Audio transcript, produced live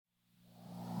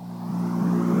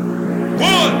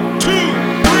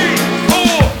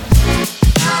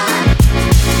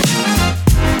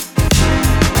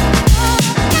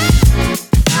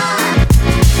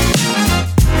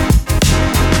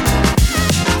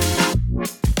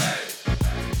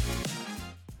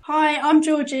I'm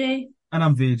Georgie. And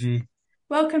I'm VG.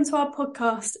 Welcome to our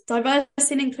podcast, Diversity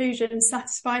and Inclusion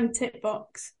Satisfying Tip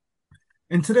Box.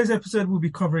 In today's episode, we'll be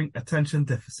covering Attention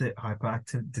Deficit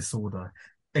Hyperactivity Disorder,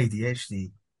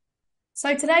 ADHD.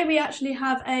 So today we actually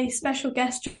have a special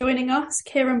guest joining us,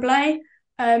 Kieran Blay,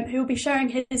 who will be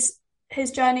sharing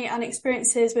his journey and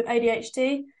experiences with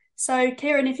ADHD. So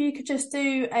Kieran, if you could just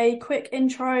do a quick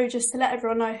intro just to let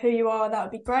everyone know who you are, that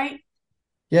would be great.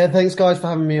 Yeah, thanks guys for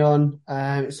having me on.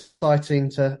 It's exciting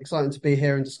to be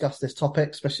here and discuss this topic,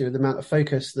 especially with the amount of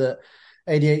focus that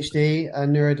ADHD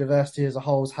and neurodiversity as a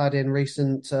whole has had in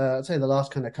recent, I'd say the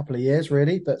last kind of couple of years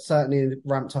really, but certainly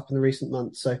ramped up in the recent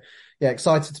months. So yeah,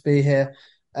 excited to be here.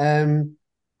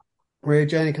 Really,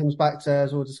 journey comes back to,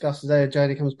 as we'll discuss today, a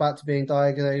journey comes back to being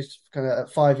diagnosed kind of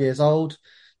at 5 years old,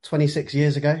 26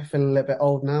 years ago, feeling a little bit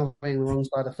old now, being the wrong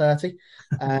side of 30.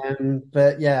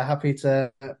 But yeah, happy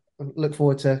to look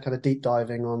forward to kind of deep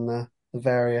diving on the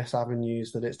various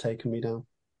avenues that it's taken me down.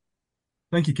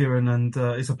 Thank you, Kieran, and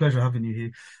it's a pleasure having you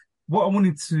here. What I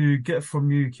wanted to get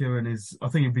from you, Kieran, is I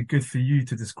think it'd be good for you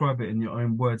to describe it in your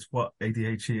own words what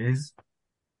ADHD is.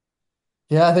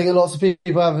 Yeah, I think lots of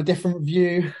people have a different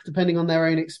view depending on their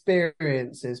own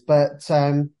experiences, but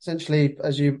essentially,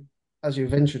 as you've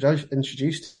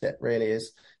introduced it, really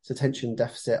is it's attention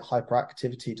deficit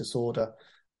hyperactivity disorder.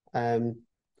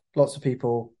 Lots of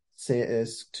people see it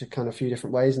as to kind of a few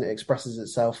different ways, and it expresses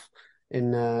itself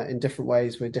in different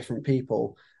ways with different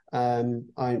people. I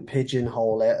don't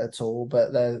pigeonhole it at all,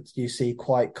 but you see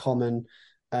quite common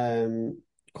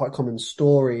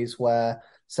stories where,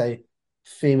 say,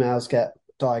 females get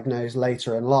diagnosed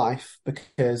later in life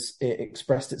because it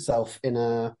expressed itself in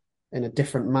a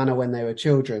different manner when they were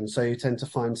children. So you tend to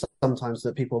find sometimes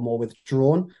that people are more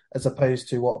withdrawn as opposed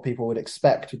to what people would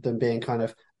expect with them being kind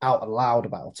of out and loud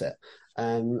about it,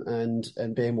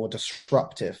 and being more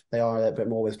disruptive. They are a little bit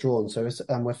more withdrawn. So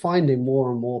we're finding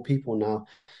more and more people now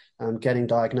getting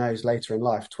diagnosed later in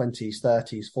life, 20s,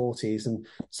 30s, 40s, and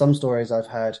some stories I've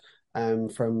heard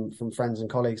from friends and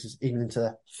colleagues is even into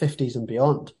the 50s and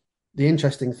beyond. The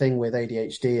interesting thing with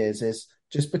ADHD is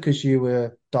just because you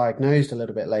were diagnosed a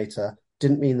little bit later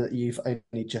didn't mean that you've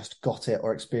only just got it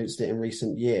or experienced it in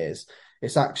recent years.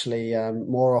 It's actually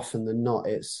more often than not,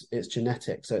 it's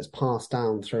genetic. So it's passed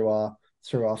down through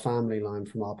our family line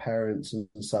from our parents and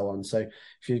so on. So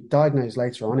if you're diagnosed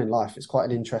later on in life, it's quite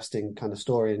an interesting kind of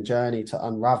story and journey to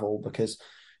unravel because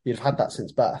you've had that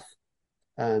since birth.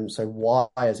 So why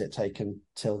has it taken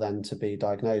till then to be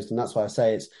diagnosed? And that's why I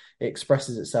say it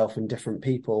expresses itself in different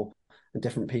people, and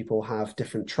different people have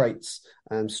different traits,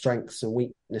 strengths and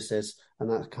weaknesses. And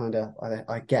that's kind of,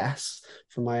 I guess,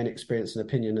 from my own experience and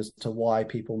opinion as to why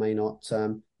people may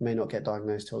not get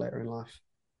diagnosed till later in life.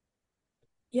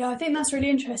 Yeah, I think that's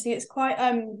really interesting. It's quite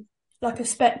like a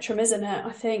spectrum, isn't it?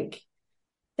 I think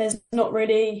there's not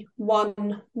really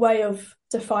one way of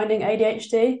defining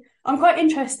ADHD. I'm quite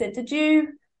interested. Do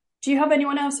you have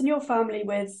anyone else in your family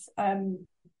with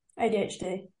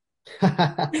ADHD? Or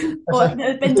that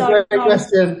has been It's a great diagnosed?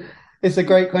 question. It's a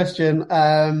great question.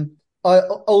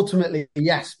 Ultimately,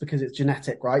 yes, because it's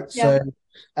genetic, right? Yeah.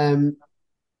 So,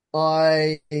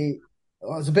 I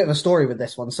it's a bit of a story with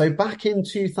this one. So back in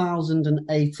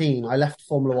 2018, I left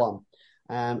Formula One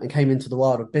and came into the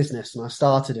world of business, and I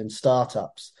started in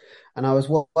startups. And I was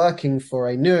working for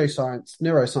a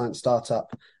neuroscience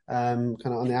startup, kind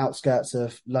of on the outskirts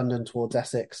of London towards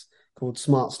Essex, called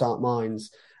Smart Start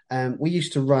Minds. We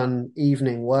used to run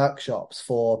evening workshops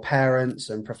for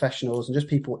parents and professionals and just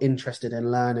people interested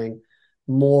in learning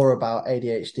more about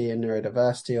ADHD and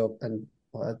neurodiversity, and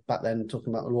back then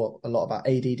talking about a lot about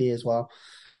ADD as well,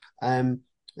 and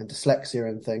dyslexia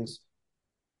and things.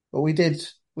 But we did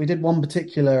one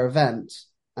particular event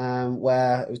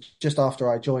where it was just after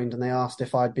I joined, and they asked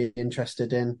if I'd be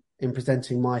interested in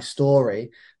presenting my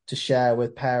story to share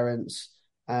with parents,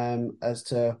 as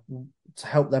to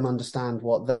help them understand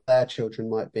what their children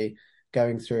might be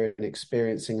going through and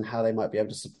experiencing, and how they might be able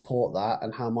to support that,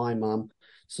 and how my mum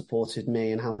supported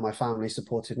me and how my family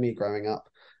supported me growing up.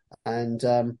 And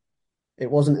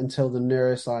it wasn't until the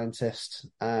neuroscientist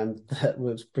that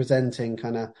was presenting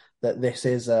kind of that this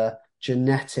is a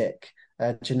genetically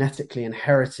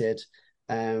inherited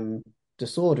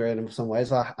disorder in some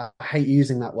ways. I hate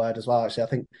using that word as well. Actually, I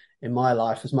think in my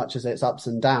life, as much as it's ups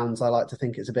and downs, I like to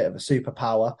think it's a bit of a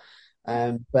superpower.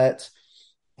 But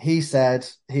he said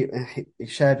he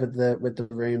shared with the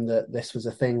room that this was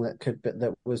a thing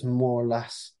that was more or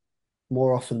less,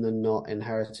 more often than not,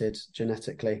 inherited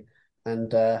genetically.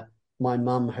 And my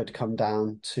mum had come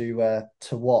down to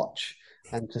watch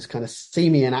and just kind of see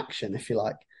me in action, if you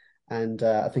like. And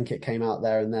I think it came out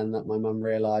there and then that my mum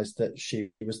realised that she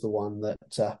was the one that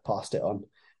passed it on.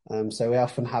 So we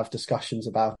often have discussions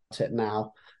about it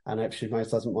now, and I hope she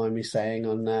most doesn't mind me saying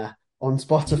on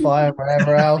Spotify and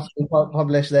wherever else we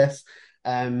publish this.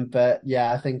 But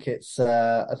yeah, I think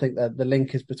I think that the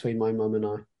link is between my mum and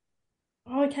I.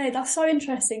 Okay, that's so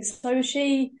interesting. So was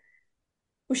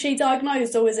she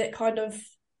diagnosed, or was it kind of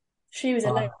she was a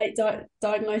Uh, late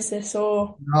diagnosis,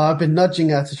 or no, I've been nudging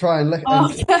her to try and look and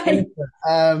oh, okay,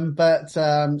 but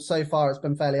so far it's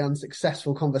been fairly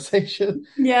unsuccessful conversation.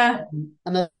 yeah,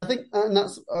 And I think, and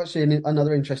that's actually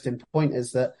another interesting point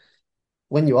is that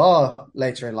when you are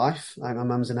later in life, like my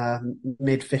mum's in her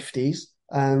mid 50s,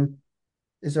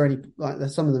 is there any, like,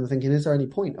 there's some of them are thinking, is there any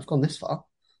point? I've gone this far.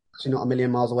 Actually, not a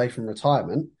million miles away from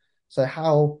retirement. So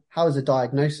how is a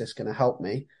diagnosis going to help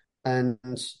me? And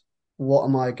what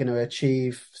am I going to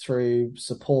achieve through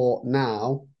support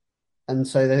now? And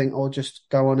so they think, oh, just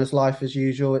go on as life as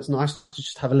usual. It's nice to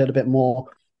just have a little bit more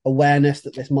awareness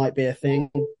that this might be a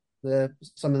thing.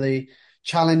 Some of the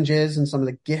challenges and some of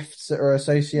the gifts that are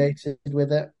associated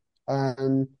with it,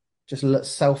 and just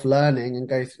self-learning and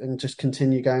go and just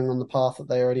continue going on the path that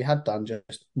they already had done,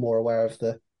 just more aware of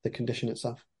the condition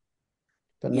itself.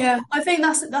 But not, yeah. I think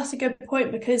that's a good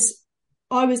point because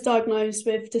I was diagnosed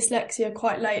with dyslexia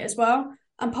quite late as well,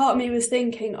 and part of me was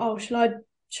thinking, oh, should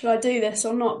I do this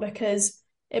or not because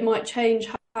it might change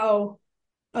how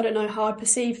I don't know how I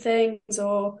perceive things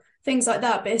or things like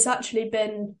that. But it's actually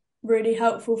been really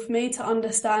helpful for me to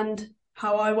understand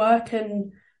how I work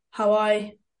and how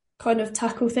I kind of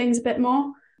tackle things a bit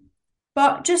more.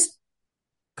 But just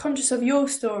conscious of your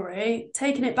story,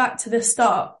 taking it back to the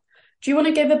start, do you want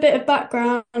to give a bit of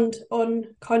background on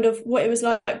kind of what it was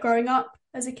like growing up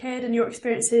as a kid and your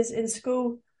experiences in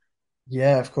school?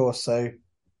 yeah, of course. So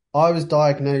I was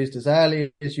diagnosed as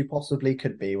early as you possibly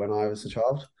could be when I was a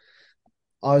child.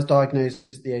 I was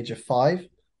diagnosed at the age of 5.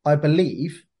 I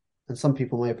believe, and some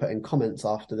people may put in comments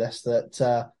after this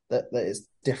that it's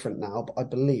different now, but I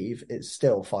believe it's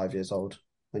still 5 years old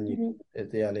when you Mm-hmm.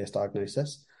 at the earliest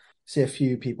diagnosis. See a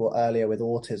few people earlier with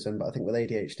autism, but I think with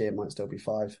ADHD it might still be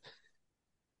 5.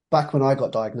 Back when I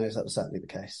got diagnosed, that was certainly the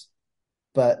case.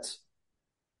 But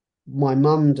my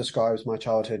mum describes my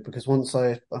childhood because once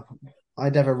I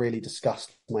never really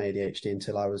discussed my ADHD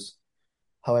until I was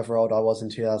however old I was in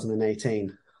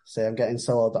 2018. So I'm getting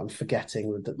so old that I'm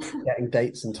forgetting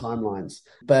dates and timelines.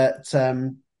 But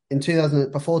in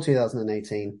 2000, before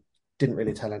 2018, didn't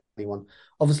really tell anyone.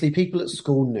 Obviously, people at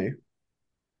school knew.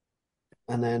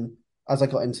 And then as I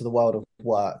got into the world of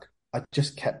work, I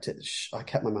just I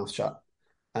kept my mouth shut.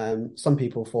 Some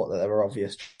people thought that there were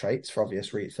obvious traits for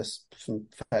some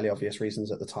fairly obvious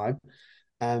reasons at the time.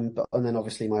 But and then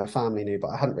obviously my family knew, but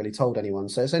I hadn't really told anyone.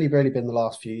 So it's only really been the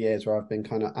last few years where I've been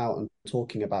kind of out and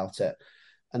talking about it.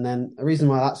 And then the reason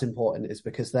why that's important is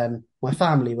because then my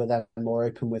family were then more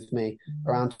open with me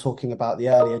around talking about the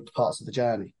earlier parts of the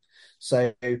journey.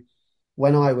 So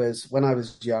when I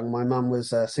was young, my mum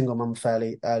was a single mum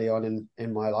fairly early on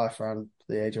in my life, around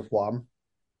the age of 1.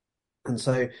 And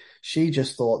so she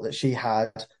just thought that she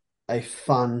had a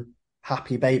fun,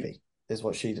 happy baby, is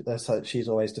what she's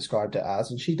always described it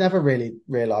as. And she never really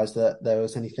realized that there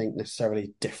was anything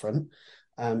necessarily different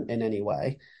in any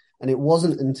way. And it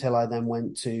wasn't until I then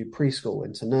went to preschool,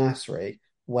 into nursery,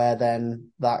 where then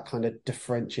that kind of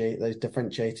those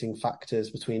differentiating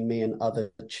factors between me and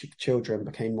other children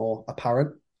became more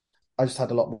apparent. I just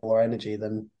had a lot more energy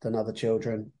than other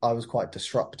children. I was quite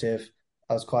disruptive.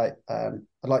 I was quite I'd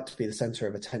like to be the center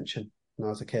of attention when I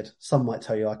was a kid. Some might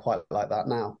tell you I quite like that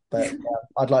now, but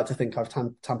I'd like to think I've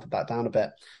tampered that down a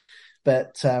bit.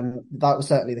 But that was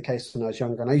certainly the case when I was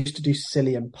younger, and I used to do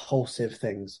silly, impulsive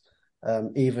things,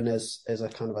 even as a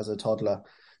toddler.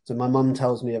 So my mum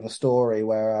tells me of a story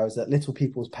where I was at Little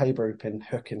People's Playgroup in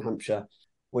Hook in Hampshire.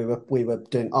 We were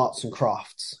doing arts and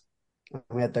crafts, and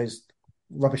we had those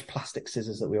rubbish plastic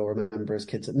scissors that we all remember as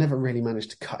kids that never really managed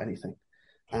to cut anything.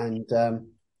 And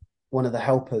one of the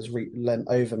helpers leant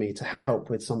over me to help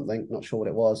with something, not sure what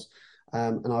it was.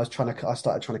 And I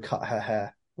started trying to cut her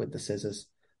hair with the scissors,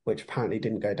 which apparently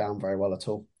didn't go down very well at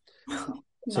all.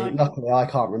 So No. luckily I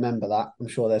can't remember that. I'm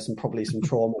sure there's probably some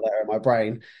trauma there in my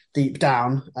brain deep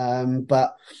down.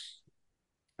 But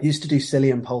I used to do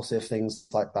silly, impulsive things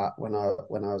like that when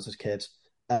I was a kid.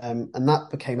 And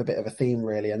that became a bit of a theme,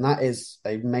 really. And that is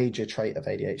a major trait of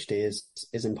ADHD is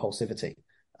impulsivity,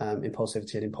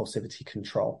 impulsivity and impulsivity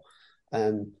control.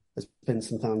 There's been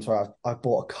some times where I've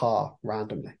bought a car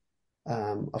randomly.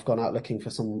 I've gone out looking for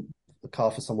a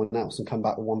car for someone else and come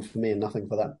back with one for me and nothing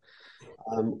for them.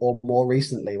 Or more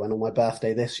recently, when on my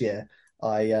birthday this year,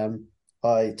 I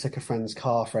I took a friend's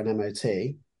car for an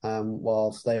MOT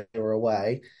whilst they were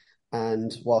away.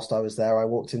 And whilst I was there, I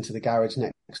walked into the garage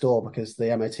next door because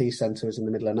the MOT centre was in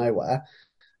the middle of nowhere.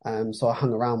 So I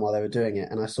hung around while they were doing it,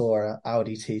 and I saw a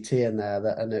Audi TT in there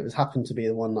and it was happened to be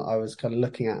the one that I was kind of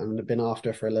looking at and had been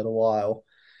after for a little while.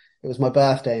 It was my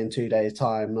birthday in 2 days'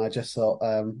 time, and I just thought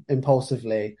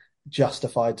impulsively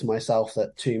justified to myself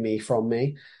that to me from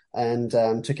me, and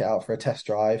took it out for a test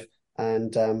drive.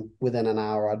 And within an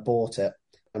hour, I'd bought it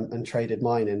and traded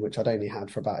mine in, which I'd only had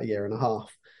for about a year and a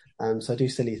half. So I do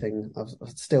silly things. I'm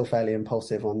still fairly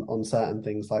impulsive on certain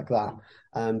things like that.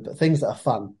 But things that are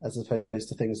fun as opposed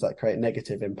to things that create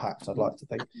negative impact, I'd like to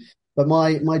think. But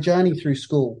my journey through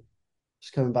school,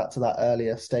 just coming back to that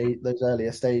earlier stage, those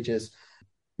earlier stages,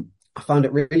 I found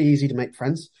it really easy to make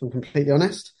friends, if I'm completely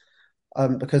honest,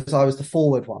 because I was the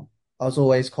forward one. I was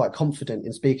always quite confident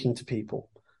in speaking to people.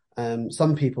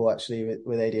 Some people actually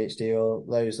with ADHD, or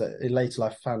those that in later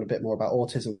life found a bit more about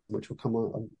autism, which will come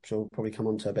on, I'm sure we'll probably come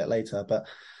on to a bit later. But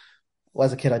well,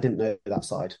 as a kid, I didn't know that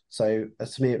side. So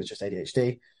to me, it was just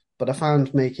ADHD. But I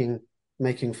found making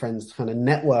friends, kind of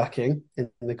networking in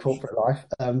the corporate life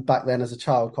back then as a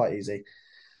child, quite easy.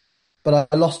 But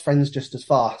I lost friends just as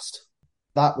fast.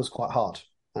 That was quite hard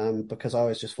because I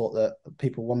always just thought that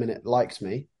people 1 minute liked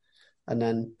me and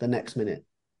then the next minute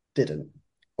didn't,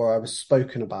 or I was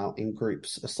spoken about in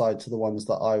groups aside to the ones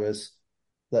that I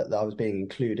was being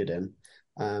included in,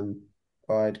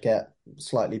 or I'd get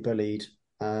slightly bullied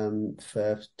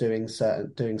for doing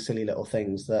silly little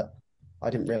things that I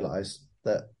didn't realize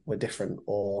that were different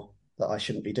or that I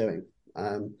shouldn't be doing.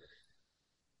 And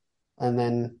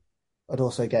then I'd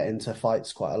also get into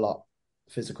fights quite a lot,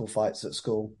 physical fights at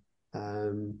school,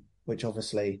 which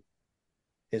obviously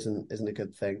isn't a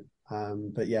good thing.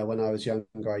 But yeah, when I was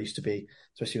younger, I used to be,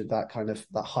 especially with that kind of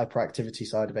that hyperactivity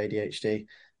side of ADHD.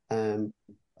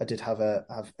 I did have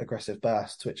aggressive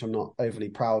bursts, which I'm not overly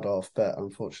proud of, but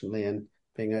unfortunately, and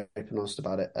being open and honest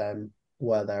about it,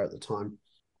 were there at the time.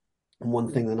 And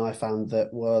one thing that I found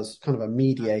that was kind of a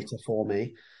mediator for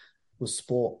me was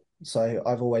sport. So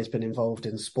I've always been involved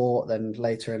in sport. Then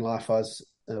later in life, I was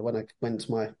when I went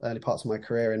to my early parts of my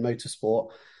career in motorsport,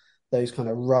 those kind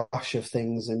of rush of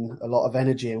things and a lot of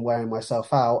energy and wearing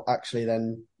myself out actually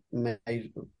then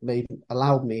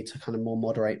allowed me to kind of more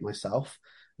moderate myself.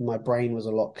 My brain was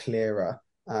a lot clearer.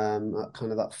 Kind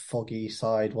of that foggy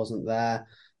side wasn't there.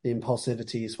 The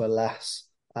impulsivities were less.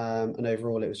 And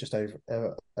overall, it was just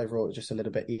just a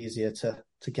little bit easier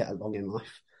to get along in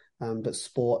life. But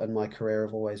sport and my career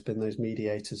have always been those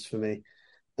mediators for me.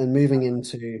 And moving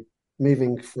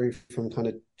through from kind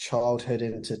of childhood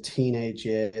into teenage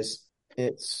years,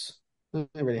 I don't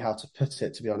know really how to put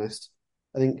it, to be honest.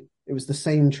 I think it was the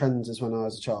same trends as when I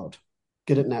was a child.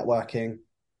 Good at networking,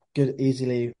 good,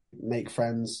 easily make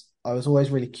friends. I was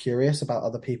always really curious about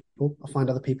other people. I find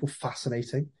other people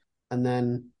fascinating. And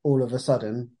then all of a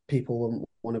sudden, people wouldn't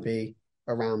want to be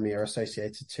around me or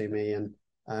associated to me. And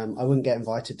I wouldn't get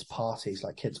invited to parties,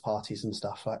 like kids' parties and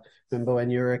stuff. Like, remember when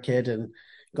you were a kid and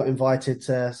got invited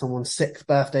to someone's 6th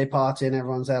birthday party and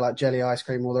everyone's there like jelly ice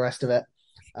cream, all the rest of it.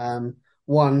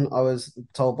 One, I was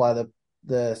told by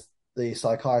the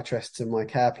psychiatrists in my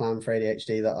care plan for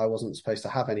ADHD that I wasn't supposed to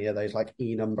have any of those like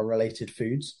E-number related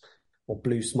foods or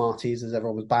blue Smarties, as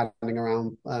everyone was banning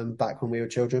around back when we were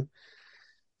children.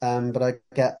 But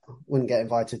wouldn't get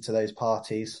invited to those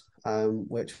parties,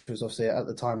 which was obviously at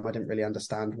the time I didn't really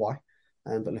understand why.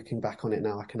 But looking back on it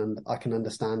now, I can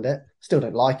understand it. Still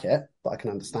don't like it, but I can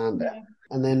understand it.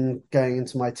 And then going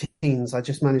into my teens, I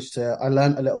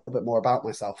learned a little bit more about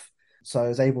myself. So I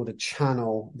was able to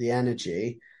channel the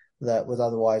energy that would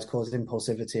otherwise cause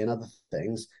impulsivity and other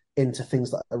things into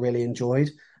things that I really enjoyed.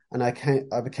 And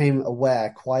I became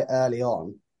aware quite early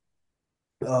on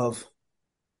of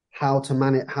how to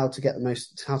manage, how to get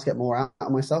more out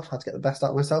of myself, how to get the best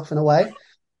out of myself in a way,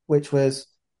 which was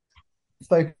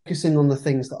focusing on the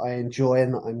things that I enjoy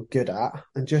and that I'm good at,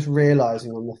 and just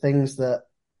realizing on the things that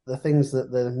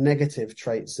the negative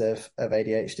traits of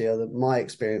ADHD, or my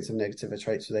experience of negative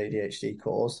traits with ADHD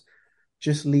caused,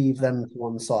 just leave them to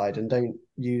one side and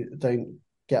don't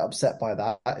get upset by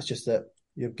that. It's just that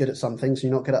you're good at some things,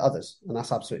 you're not good at others, and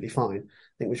that's absolutely fine.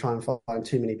 I think we try and find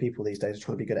too many people these days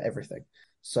trying to be good at everything.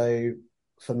 So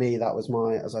for me, that was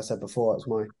as I said before, it was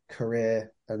my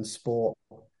career and sport,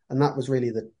 and that was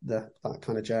really that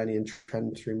kind of journey and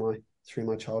trend through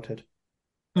my childhood.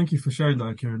 Thank you for sharing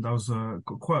that, Kieran. That was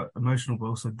quite emotional, but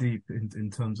also deep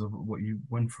in terms of what you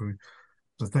went through.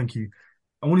 So thank you.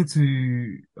 I wanted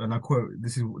to, and I quote,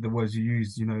 this is the words you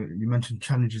used, you mentioned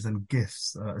challenges and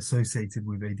gifts associated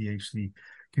with ADHD.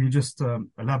 Can you just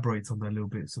elaborate on that a little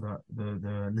bit so that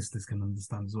the listeners can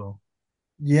understand as well?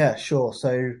 Yeah, sure.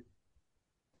 So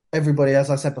everybody, as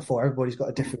I said before, everybody's got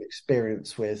a different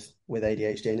experience with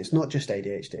ADHD, and it's not just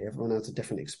ADHD. Everyone has a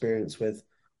different experience with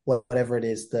whatever it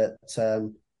is that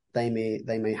they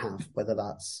may have, whether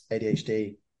that's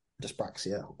ADHD,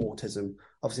 dyspraxia, autism.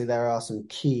 Obviously, there are some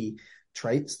key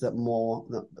traits that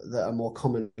are more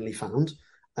commonly found,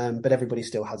 but everybody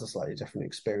still has a slightly different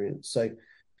experience. So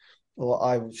what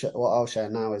I'll share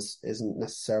now isn't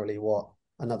necessarily what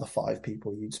another five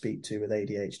people you'd speak to with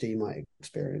ADHD might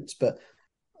experience, but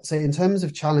so in terms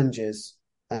of challenges,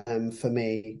 for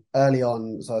me, early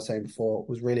on, as I was saying before,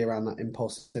 was really around that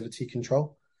impulsivity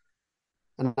control.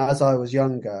 And as I was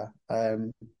younger,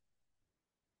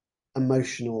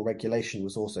 emotional regulation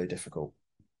was also difficult.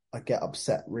 I'd get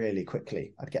upset really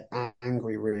quickly. I'd get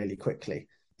angry really quickly.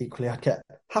 Equally, I'd get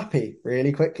happy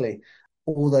really quickly.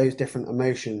 All those different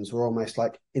emotions were almost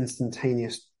like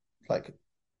instantaneous, like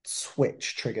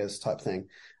switch triggers type thing.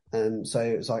 So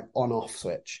it was like on-off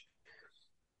switch.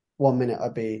 One minute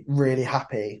I'd be really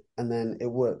happy, and then it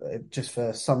would just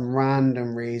for some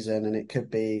random reason, and it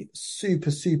could be super,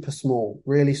 super small,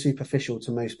 really superficial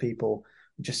to most people,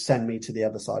 just send me to the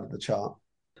other side of the chart.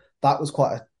 That was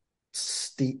quite a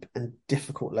steep and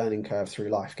difficult learning curve through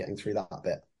life, getting through that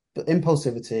bit. But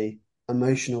impulsivity,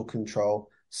 emotional control,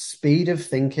 speed of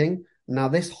thinking. Now,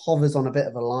 this hovers on a bit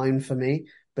of a line for me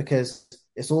because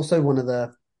it's also one of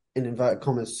the, in inverted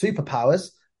commas,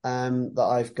 superpowers that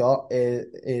I've got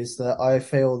is that I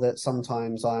feel that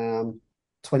sometimes I am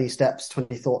 20 steps,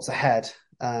 20 thoughts ahead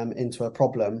into a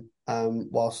problem,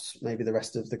 whilst maybe the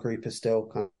rest of the group is still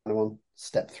kind of on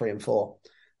step 3 and 4.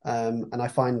 And I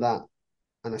find that,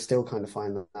 and I still kind of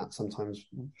find that sometimes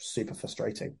super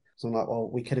frustrating. So I'm like,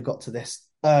 well, we could have got to this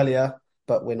earlier,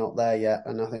 but we're not there yet.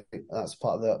 And I think that's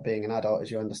part of being an adult, is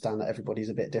you understand that everybody's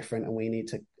a bit different, and we need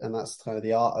to, and that's kind of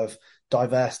the art of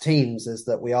diverse teams, is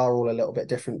that we are all a little bit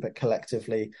different, but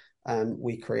collectively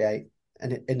we create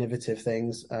innovative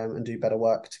things and do better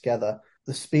work together.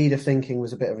 The speed of thinking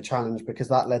was a bit of a challenge because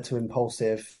that led to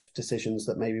impulsive decisions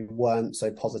that maybe weren't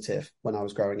so positive when I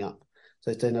was growing up. So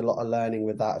it's doing a lot of learning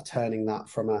with that, of turning that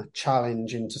from a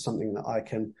challenge into something that I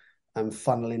can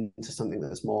funnel into something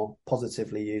that's more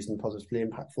positively used and positively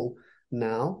impactful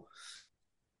now.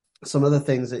 Some other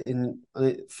things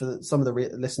that for some of the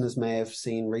listeners may have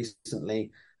seen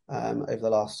recently over the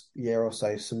last year or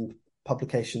so, some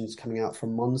publications coming out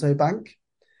from Monzo Bank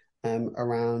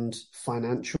around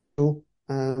financial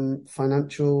I don't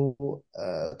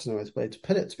know the way to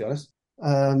put it, to be honest.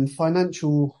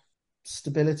 Financial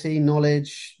stability,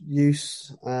 knowledge,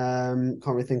 use. Can't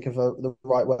really think of the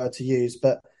right word to use,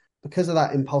 but because of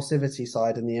that impulsivity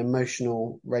side and the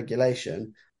emotional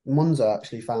regulation, Monzo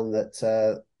actually found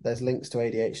that there's links to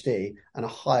ADHD and a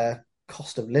higher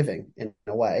cost of living in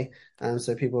a way. And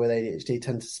so people with ADHD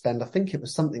tend to spend, I think it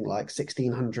was something like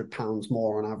 £1,600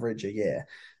 more on average a year,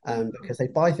 because they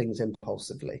buy things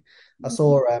impulsively. I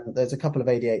saw there's a couple of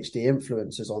ADHD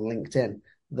influencers on LinkedIn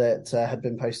that had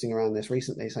been posting around this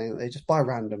recently, saying that they just buy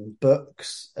random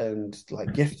books and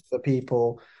like gifts for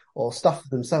people or stuff for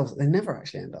themselves that they never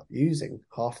actually end up using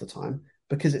half the time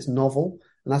because it's novel.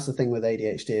 And that's the thing with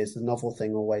ADHD, is the novel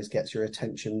thing always gets your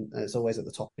attention, and it's always at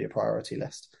the top of your priority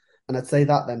list. And I'd say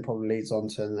that then probably leads on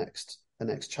to the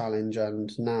next challenge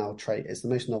and now trait. Is the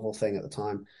most novel thing at the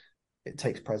time. It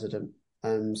takes precedent.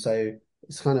 So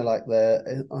it's kind of like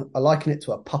I liken it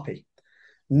to a puppy.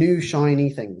 New shiny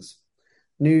things,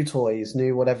 new toys,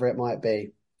 new whatever it might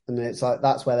be. And it's like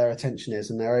that's where their attention is,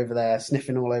 and they're over there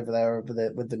sniffing all over there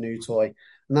with the new toy.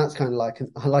 And that's kind of like,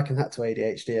 I liken that to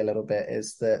ADHD a little bit,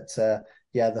 is that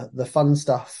the fun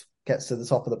stuff gets to the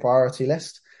top of the priority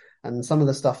list, and some of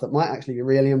the stuff that might actually be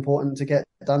really important to get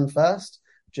done first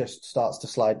just starts to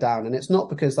slide down. And it's not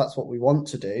because that's what we want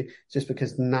to do, it's just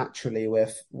because naturally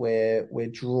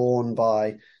we're drawn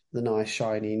by the nice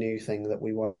shiny new thing that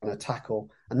we want to tackle.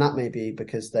 And that may be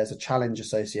because there's a challenge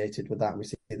associated with that, and we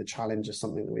see the challenge as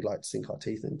something that we'd like to sink our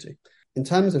teeth into. In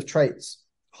terms of traits,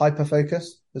 hyperfocus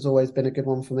has always been a good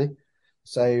one for me.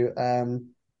 So I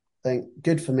think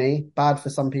good for me, bad for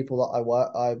some people that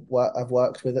I've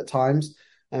worked with at times.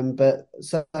 But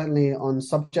certainly on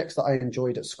subjects that I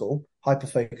enjoyed at school,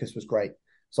 hyperfocus was great.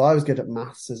 So I was good at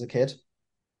maths as a kid.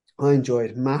 I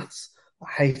enjoyed maths.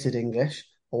 I hated English.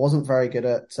 I wasn't very good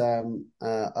at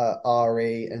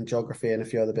RE and geography and a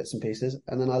few other bits and pieces.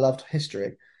 And then I loved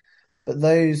history. But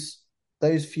those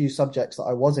few subjects that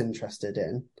I was interested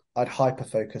in, I'd hyper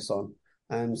focus on.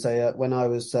 And so when I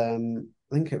was, I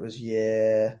think it was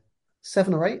year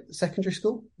 7 or 8, secondary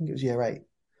school. I think it was year 8.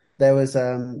 there was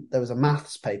a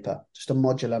maths paper, just a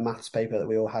modular maths paper that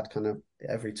we all had kind of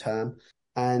every term,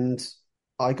 and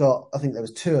I think there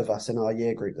was two of us in our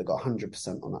year group that got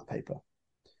 100% on that paper.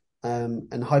 And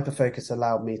hyperfocus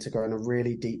allowed me to go on a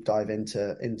really deep dive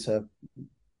into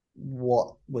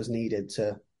what was needed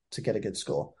to get a good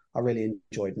score. I really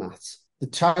enjoyed maths. The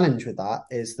challenge with that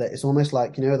is that it's almost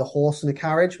like, the horse in a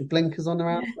carriage with blinkers on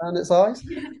around its eyes.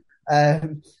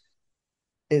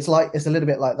 It's a little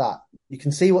bit like that. You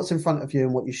can see what's in front of you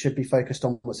and what you should be focused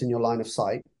on, what's in your line of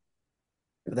sight,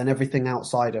 but then everything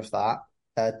outside of that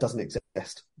doesn't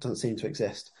seem to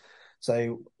exist.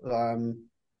 So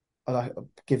I'll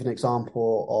give an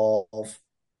example of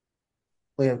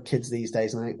we have kids these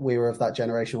days, and we were of that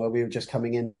generation where we were just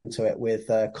coming into it with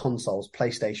consoles,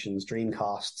 PlayStations,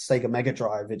 Dreamcast, Sega Mega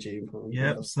Drive. Did you?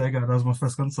 Yep, Sega. That was my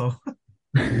first console.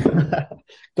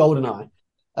 GoldenEye.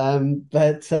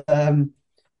 But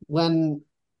when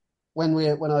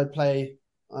I'd play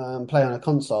on a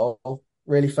console,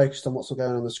 really focused on what's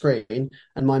going on the screen,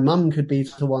 and my mum could be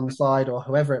to one side or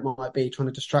whoever it might be trying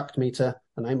to distract me to, I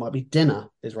don't know, it might be dinner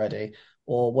is ready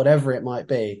or whatever it might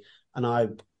be, and I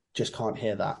just can't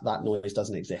hear that. That noise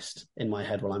doesn't exist in my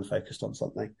head while I'm focused on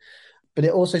something. But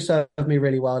it also served me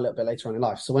really well a little bit later on in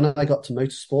life. So when I got to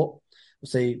motorsport,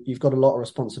 see, you've got a lot of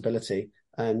responsibility,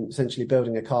 essentially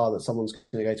building a car that someone's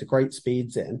going to go to great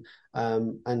speeds in.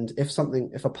 And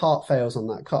if a part fails on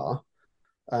that car,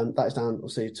 that is down,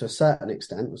 obviously, to a certain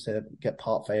extent. Obviously, get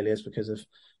part failures because of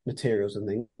materials and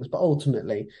things, but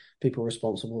ultimately, people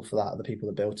responsible for that are the people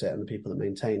that built it and the people that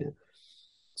maintain it.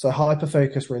 So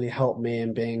hyperfocus really helped me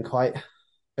in being quite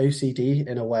OCD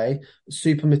in a way,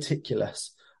 super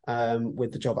meticulous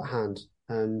with the job at hand.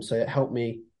 So it helped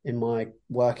me in my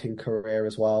working career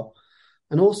as well.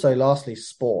 And also, lastly,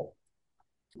 sport.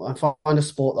 I find a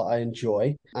sport that I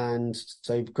enjoy. And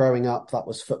so growing up, that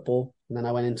was football. And then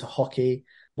I went into hockey.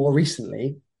 More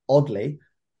recently, oddly,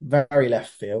 very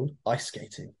left field, ice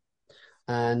skating.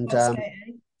 And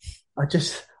I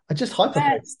just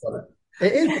hyperfocus on it.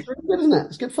 It is. It's really good, isn't it?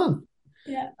 It's good fun.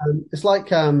 Yeah. It's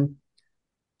like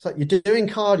you're doing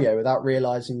cardio without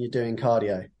realizing you're doing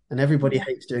cardio. And everybody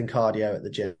hates doing cardio at the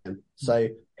gym. So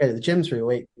go to the gym through a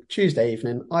week, Tuesday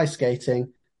evening, ice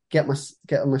skating, get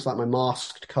almost like my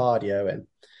masked cardio in.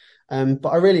 But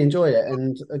I really enjoyed it.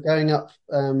 And going up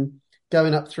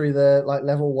through the like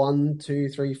level 1, 2,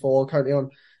 3, 4, currently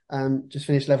on, just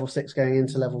finished level 6 going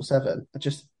into level 7. I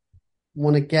just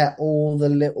want to get all the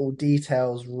little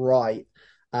details right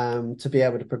to be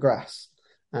able to progress.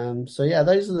 So yeah,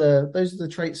 those are the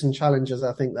traits and challenges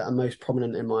I think that are most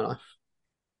prominent in my life.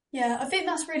 Yeah, I think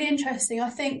that's really interesting. I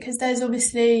think because there's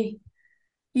obviously,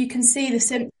 you can see the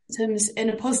symptoms in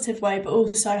a positive way, but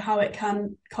also how it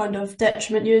can kind of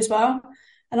detriment you as well.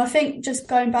 And I think just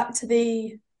going back to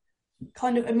the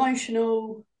kind of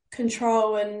emotional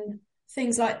control and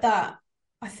things like that,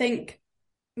 I think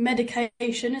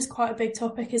medication is quite a big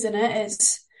topic, isn't it?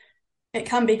 It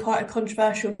can be quite a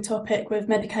controversial topic with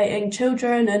medicating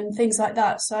children and things like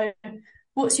that. So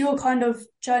what's your kind of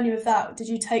journey with that? Did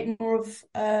you take more of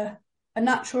a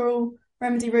natural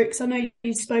remedy route? Because I know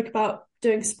you spoke about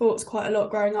doing sports quite a lot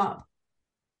growing up.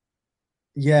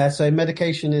 Yeah, so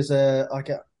medication is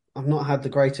I've not had the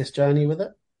greatest journey with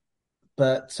it,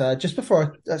 but just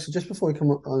before we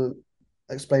come on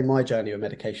explain my journey with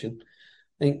medication,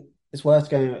 I think it's worth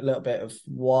going a little bit of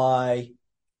why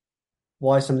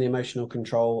some of the emotional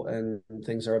control and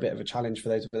things are a bit of a challenge for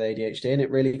those with ADHD. And it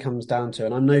really comes down to,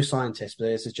 and I'm no scientist, but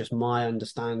this is just my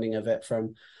understanding of it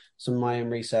from some of my own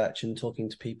research and talking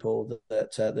to people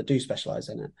that do specialize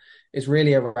in it, is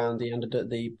really around the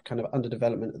kind of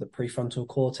underdevelopment of the prefrontal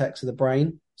cortex of the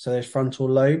brain. So those frontal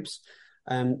lobes,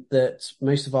 that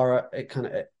most of our kind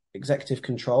of executive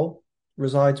control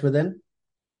resides within.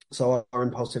 So our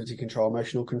impulsivity control,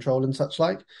 emotional control and such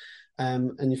like.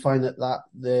 And you find that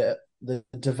the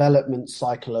development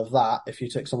cycle of that, if you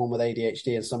took someone with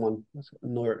ADHD and someone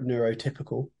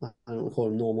neurotypical, I don't want to call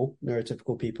them normal,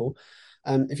 neurotypical people,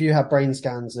 if you have brain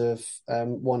scans of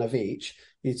one of each,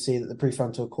 you'd see that the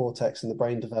prefrontal cortex and the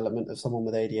brain development of someone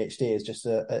with ADHD is just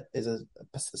a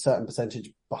certain percentage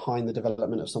behind the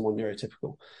development of someone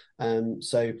neurotypical. And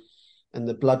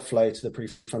the blood flow to the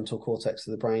prefrontal cortex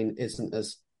of the brain isn't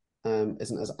as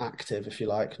active, if you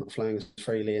like, not flowing as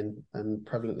freely and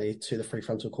prevalently to the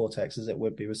prefrontal cortex as it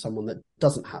would be with someone that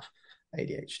doesn't have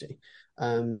ADHD.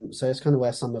 So it's kind of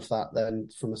where some of that then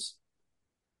from a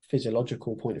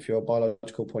physiological point of view or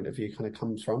biological point of view kind of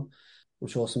comes from. I'm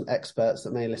sure some experts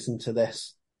that may listen to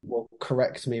this will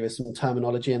correct me with some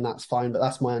terminology, and that's fine, but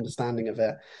that's my understanding of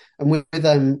it. And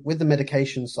with the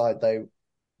medication side though,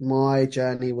 my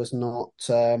journey was not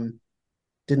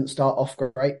didn't start off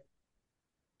great.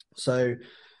 So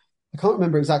I can't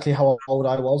remember exactly how old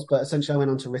I was, but essentially I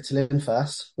went on to Ritalin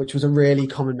first, which was a really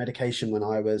common medication when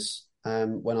I was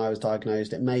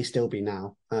diagnosed. It may still be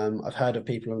now. I've heard of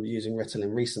people using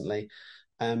Ritalin recently,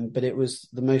 but it was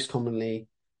the most commonly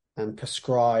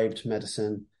prescribed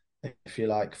medicine, if you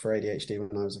like, for ADHD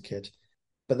when I was a kid.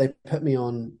 But they put me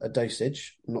on a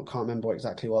dosage. Can't remember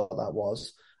exactly what that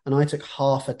was. And I took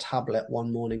half a tablet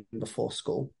one morning before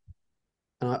school,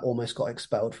 and I almost got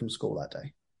expelled from school that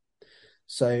day.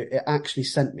 So it actually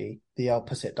sent me the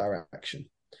opposite direction.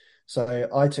 So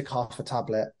I took half a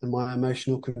tablet, and my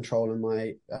emotional control and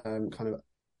my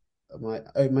my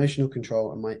emotional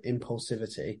control and my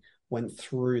impulsivity went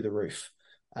through the roof.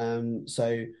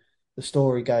 So the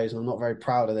story goes, and I'm not very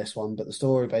proud of this one, but the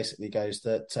story basically goes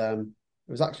that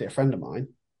it was actually a friend of mine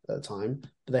at the time,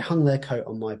 but they hung their coat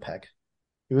on my peg.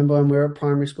 You remember when we were at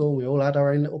primary school, we all had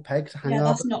our own little peg to hang Yeah, our.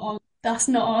 that's not on. That's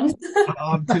not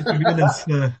on. To be honest,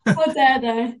 How dare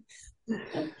they?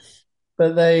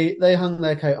 But they hung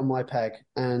their coat on my peg,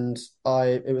 and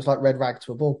it was like red rag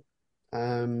to a bull.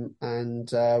 And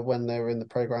when they were in the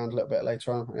playground a little bit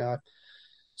later on, I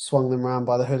swung them around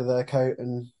by the hood of their coat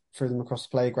and threw them across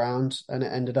the playground, and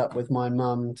it ended up with my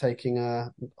mum taking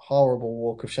a horrible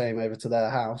walk of shame over to their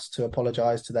house to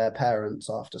apologise to their parents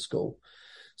after school.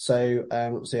 So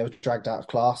obviously I was dragged out of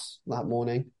class that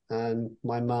morning, and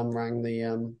my mum rang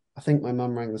I think my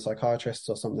mum rang the psychiatrist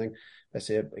or something,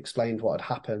 basically explained what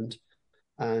had happened,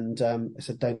 and I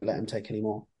said, don't let him take any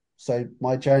more. So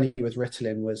my journey with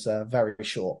Ritalin was very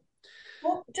short.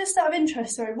 What, just out of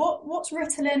interest, sorry, what's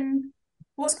Ritalin?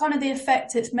 What's kind of the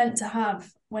effect it's meant to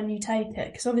have when you take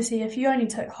it? Because obviously, if you only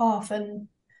took half and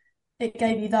it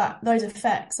gave you those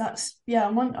effects, I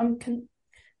want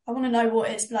to know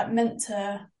what it's like meant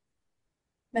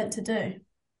to do.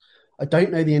 I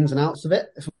don't know the ins and outs of it,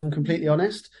 if I'm completely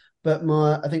honest. But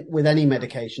I think with any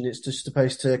medication, it's just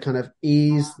supposed to kind of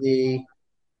I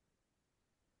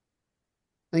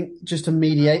think just to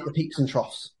mediate the peaks and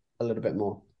troughs a little bit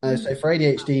more. So for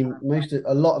ADHD,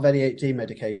 a lot of ADHD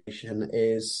medication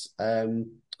is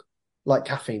like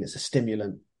caffeine. It's a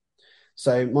stimulant.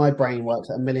 So my brain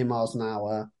works at 1,000,000 miles an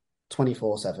hour,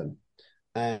 24/7.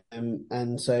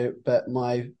 And so, but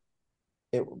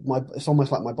it's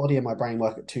almost like my body and my brain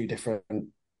work at two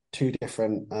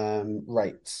different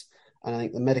rates. And I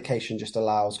think the medication just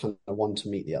allows kind of one to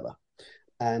meet the other.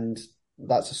 And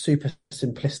that's a super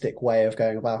simplistic way of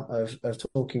going about of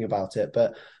talking about it,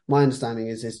 but my understanding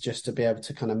is just to be able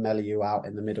to kind of mellow you out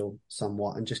in the middle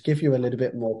somewhat and just give you a little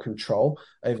bit more control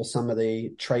over some of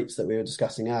the traits that we were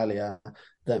discussing earlier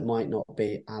that might not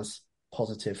be as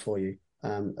positive for you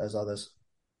as others.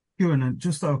 Kieran, and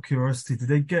just out of curiosity, did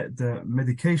they get the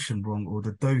medication wrong or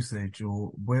the dosage,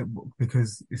 or where?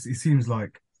 Because it seems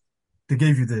like they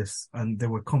gave you this and they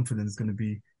were confident it's going to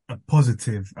be a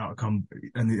positive outcome,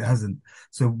 and it hasn't.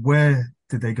 So where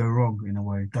did they go wrong in a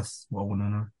way? That's what I want to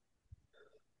know.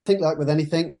 I think like with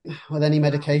anything, with any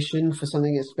medication for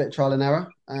something, it's a bit trial and error.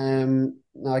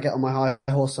 Now I get on my high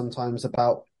horse sometimes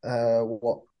about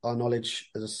what our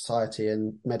knowledge as a society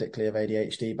and medically of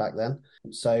ADHD back then.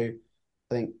 So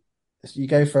I think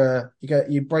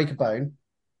you break a bone,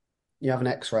 you have an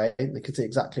X-ray, they can see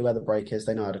exactly where the break is,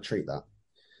 they know how to treat that.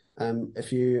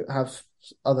 If you have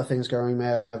other things going,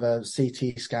 there, have a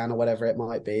CT scan or whatever it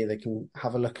might be, they can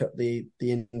have a look at the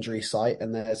injury site,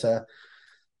 and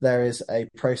there is a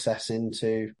process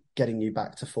into getting you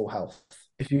back to full health.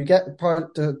 If you get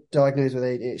diagnosed with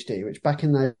ADHD, which back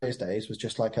in those days was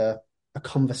just like a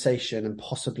conversation and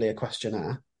possibly a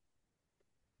questionnaire,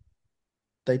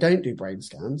 they don't do brain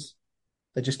scans,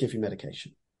 they just give you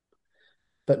medication.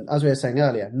 But as we were saying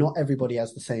earlier, not everybody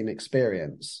has the same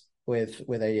experience with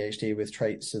ADHD, with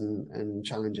traits and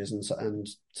challenges and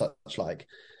such like.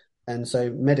 And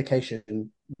so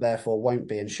medication therefore won't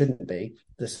be and shouldn't be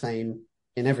the same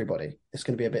in everybody. It's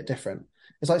going to be a bit different.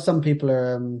 It's like some people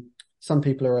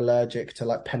are allergic to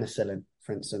like penicillin,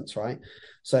 for instance, right?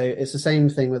 So it's the same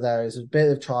thing with there is a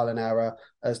bit of trial and error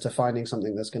as to finding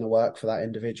something that's going to work for that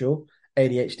individual.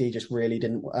 ADHD just really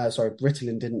didn't,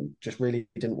 Ritalin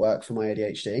didn't work for my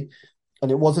ADHD.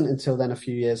 And it wasn't until then a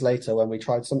few years later when we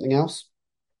tried something else.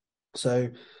 So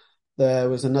there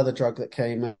was another drug that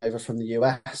came over from the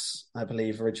US, I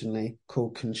believe originally,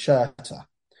 called Concerta.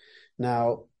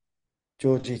 Now,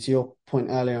 Georgie, to your point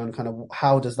earlier on kind of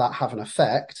how does that have an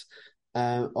effect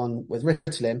with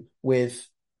Ritalin, with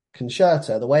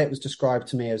Concerta, the way it was described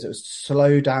to me is it was to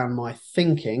slow down my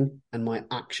thinking and my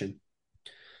action.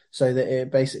 So that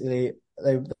it basically,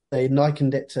 they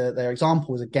likened it to, their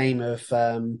example was a game of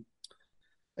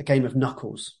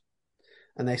knuckles.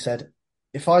 And they said,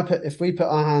 if we put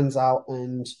our hands out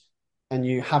and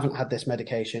you haven't had this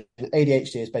medication,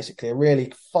 ADHD is basically a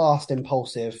really fast,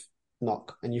 impulsive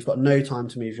knock, and you've got no time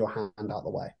to move your hand out the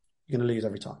way. You're going to lose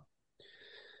every time.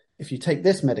 If you take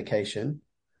this medication,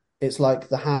 it's like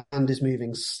the hand is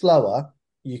moving slower.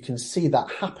 You can see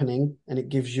that happening, and it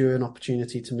gives you an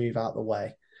opportunity to move out the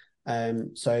way.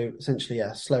 So essentially,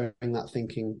 yeah, slowing that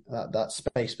thinking, that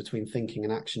space between thinking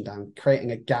and action down,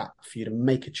 creating a gap for you to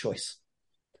make a choice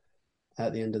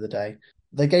at the end of the day.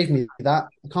 They gave me that.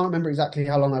 I can't remember exactly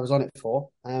how long I was on it for.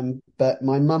 But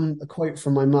my mum, a quote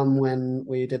from my mum when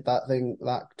we did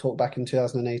that talk back in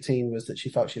 2018 was that she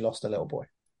felt she lost a little boy,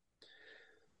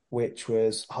 which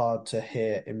was hard to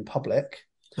hear in public.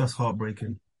 That's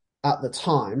heartbreaking. At the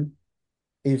time,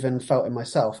 even felt in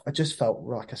myself, I just felt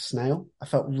like a snail. I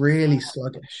felt really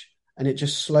sluggish, and it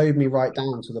just slowed me right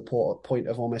down to the point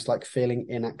of almost like feeling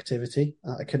inactivity.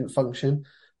 I couldn't function,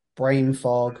 brain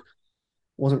fog,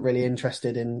 wasn't really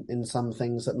interested in some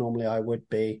things that normally I would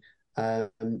be.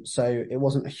 So it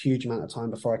wasn't a huge amount of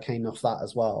time before I came off that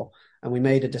as well. And we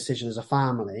made a decision as a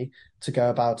family to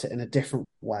go about it in a different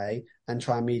way and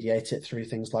try and mediate it through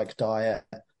things like diet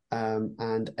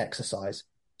and exercise.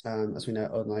 As we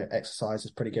know, exercise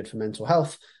is pretty good for mental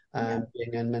health.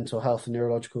 Being in mental health and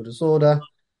neurological disorder,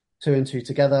 2 and 2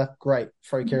 together, great.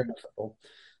 Throw Kieran at football.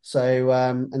 So,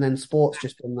 and then sports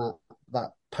just been that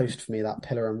post for me, that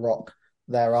pillar and rock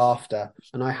thereafter.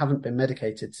 And I haven't been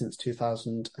medicated since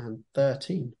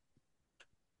 2013.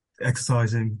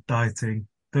 Exercising, dieting,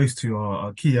 those two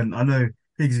are key. And I know,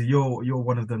 Higgsy, you're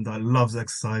one of them that loves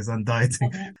exercise and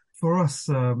dieting. For us,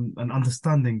 and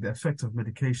understanding the effect of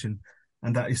medication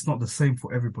and that it's not the same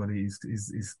for everybody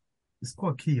is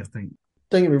quite key, I think.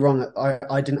 Don't get me wrong,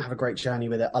 I didn't have a great journey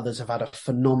with it. Others have had a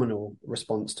phenomenal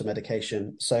response to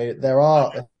medication. So there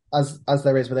are, as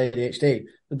there is with ADHD,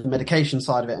 the medication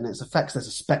side of it and its effects, there's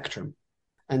a spectrum.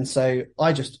 And so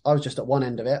I was just at one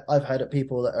end of it. I've heard of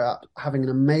people that are having an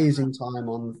amazing time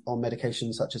on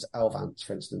medications such as Elvance,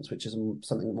 for instance, which is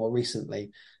something more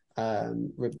recently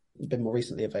been more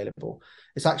recently available.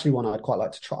 It's actually one I'd quite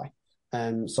like to try.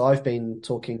 So I've been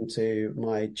talking to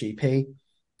my GP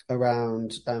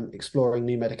around exploring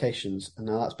new medications, and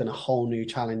now that's been a whole new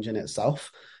challenge in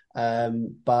itself.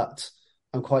 But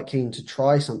I'm quite keen to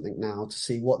try something now to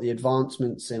see what the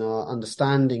advancements in our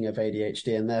understanding of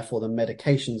ADHD and therefore the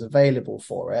medications available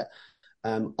for it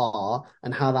are,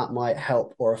 and how that might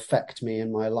help or affect me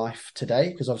in my life today,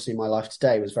 because obviously my life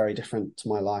today was very different to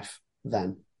my life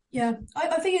then. Yeah,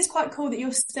 I think it's quite cool that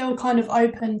you're still kind of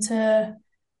open to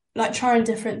like trying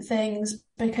different things,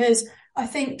 because I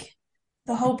think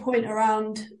the whole point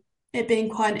around it being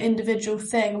quite an individual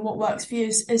thing and what works for you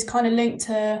is kind of linked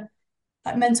to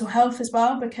like mental health as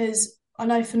well. Because I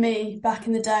know for me, back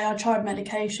in the day, I tried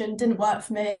medication, didn't work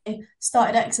for me,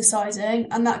 started exercising,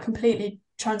 and that completely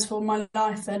transformed my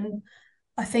life. And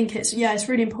I think it's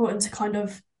really important to kind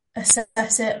of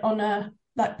assess it on a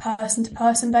like person to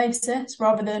person basis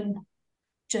rather than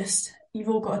just you've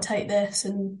all got to take this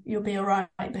and you'll be all right,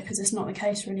 because it's not the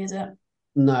case really, is it?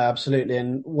 No, absolutely.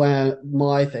 And where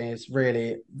my thing is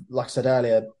really, like I said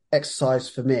earlier, exercise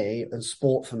for me and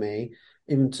sport for me,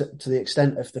 even to the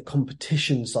extent of the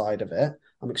competition side of it,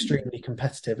 I'm extremely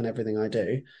competitive in everything I do.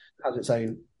 It has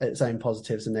its own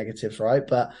positives and negatives, right?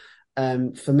 But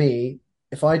for me,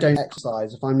 if I don't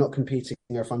exercise, if I'm not competing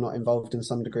or if I'm not involved in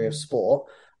some degree of sport,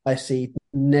 I see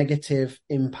negative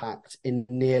impact in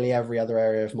nearly every other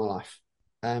area of my life.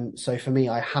 So for me,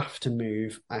 I have to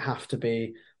move. I have to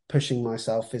be pushing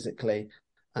myself physically,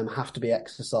 have to be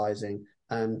exercising,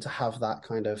 to have that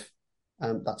kind of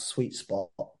that sweet spot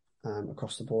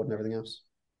across the board and everything else.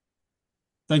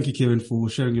 Thank you, Kieran, for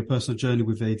sharing your personal journey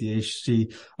with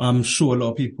ADHD. I'm sure a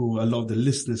lot of the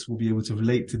listeners will be able to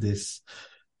relate to this.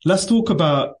 Let's talk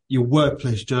about your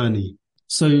workplace journey.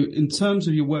 So in terms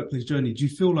of your workplace journey, do you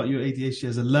feel like your ADHD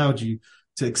has allowed you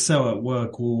to excel at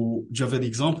work, or do you have any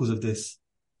examples of this?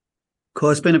 Cool.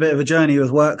 It's been a bit of a journey with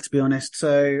work, to be honest.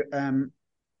 So I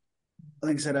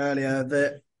think I said earlier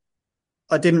that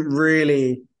I didn't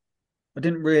really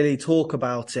talk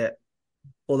about it,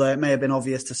 although it may have been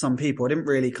obvious to some people. I didn't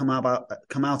really come out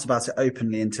about it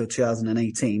openly until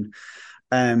 2018.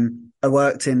 I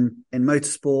worked in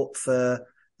motorsport for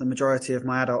the majority of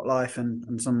my adult life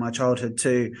and some of my childhood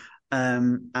too.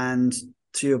 And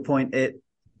to your point,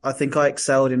 I think I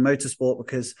excelled in motorsport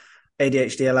because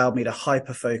ADHD allowed me to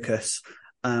hyper focus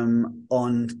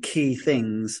on key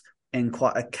things in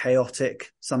quite a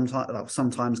chaotic,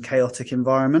 sometimes chaotic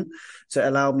environment. So it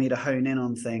allowed me to hone in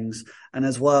on things. And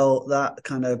as well, that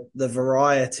kind of the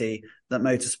variety that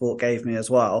motorsport gave me as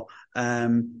well,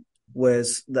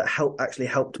 actually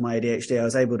helped my ADHD. I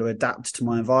was able to adapt to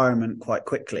my environment quite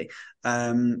quickly.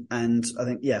 And I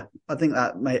think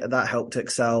that helped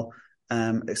excel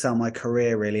my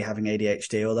career, really, having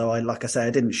ADHD. Although like I say, I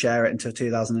didn't share it until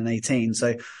 2018. So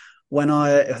I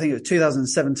think it was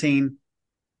 2017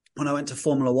 when I went to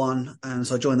Formula One. And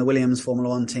so I joined the Williams Formula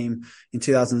One team in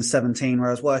 2017, where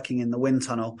I was working in the wind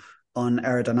tunnel on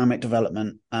aerodynamic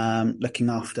development, looking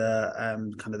after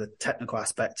kind of the technical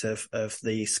aspect of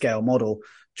the scale model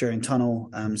during tunnel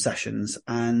sessions.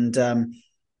 And I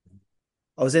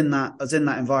was in that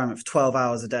environment for 12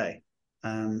 hours a day,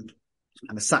 kind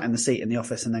of sat in the seat in the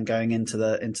office and then going into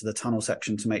the tunnel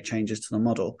section to make changes to the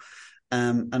model.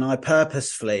 And I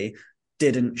purposefully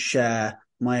didn't share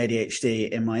my ADHD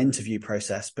in my interview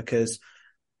process, because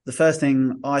the first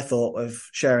thing I thought of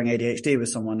sharing ADHD with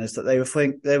someone is that they were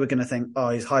going to think, oh,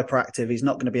 he's hyperactive, he's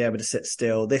not going to be able to sit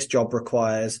still. This job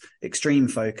requires extreme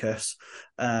focus,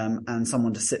 and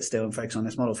someone to sit still and focus on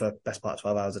this model for the best part of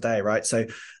 12 hours a day, right? So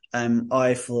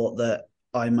I thought that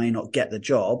I may not get the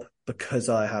job because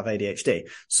I have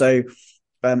ADHD. So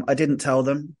I didn't tell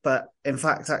them, but in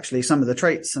fact, actually, some of the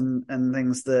traits and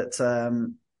things that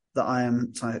I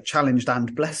am challenged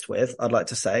and blessed with, I'd like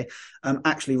to say,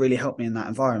 actually really helped me in that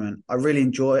environment. I really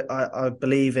I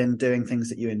believe in doing things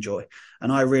that you enjoy,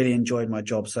 and I really enjoyed my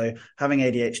job. So having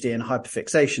ADHD and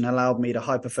hyperfixation allowed me to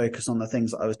hyper-focus on the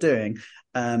things that I was doing,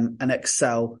 and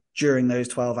excel during those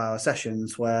 12-hour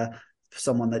sessions, where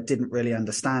someone that didn't really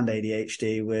understand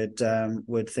ADHD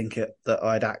would think that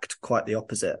I'd act quite the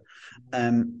opposite.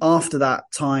 After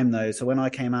that time, though, so when I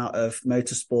came out of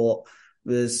motorsport,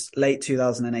 was late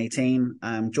 2018,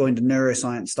 joined a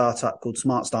neuroscience startup called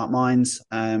Smart Start Minds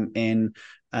on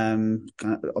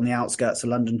the outskirts of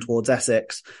London towards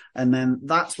Essex. And then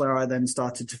that's where I then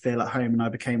started to feel at home, and I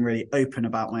became really open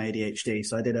about my ADHD.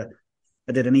 So I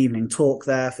did an evening talk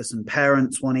there for some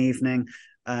parents one evening,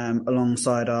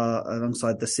 alongside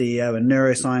the CEO and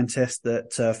neuroscientist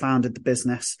that founded the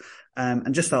business,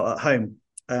 and just felt at home.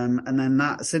 And then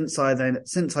since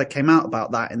I came out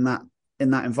about that in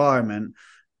that environment,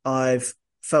 I've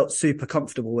felt super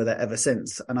comfortable with it ever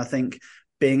since. And I think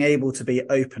being able to be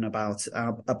open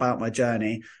about my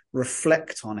journey,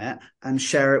 reflect on it, and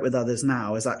share it with others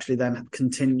now has actually then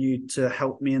continued to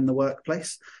help me in the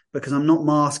workplace, because I'm not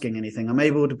masking anything. I'm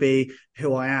able to be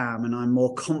who I am, and I'm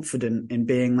more confident in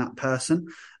being that person.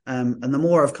 And the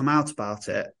more I've come out about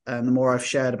it, and the more I've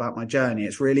shared about my journey,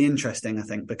 it's really interesting, I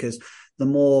think, because the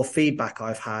more feedback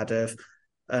I've had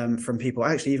from people,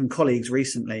 actually even colleagues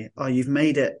recently, oh, you've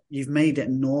made it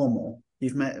normal.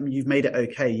 You've made it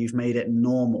okay. You've made it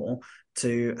normal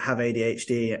to have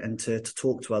ADHD and to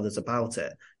talk to others about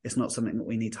it. It's not something that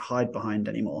we need to hide behind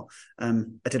anymore. I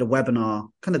did a webinar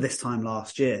kind of this time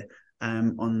last year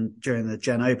during the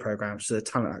Gen O program, so the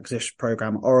talent acquisition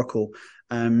program at Oracle,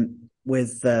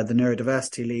 with the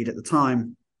neurodiversity lead at the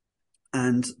time,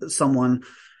 and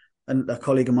a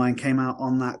colleague of mine came out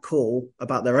on that call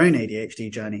about their own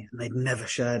ADHD journey, and they'd never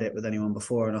shared it with anyone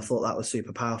before. And I thought that was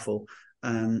super powerful.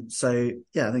 So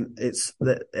yeah, I think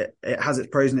it has its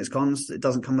pros and its cons. It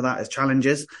doesn't come without its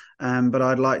challenges. But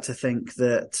I'd like to think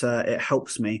that it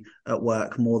helps me at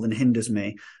work more than hinders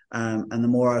me. And the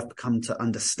more I've come to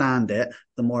understand it,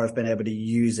 the more I've been able to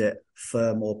use it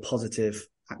for more positive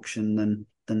action than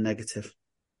negative.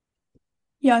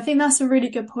 Yeah, I think that's a really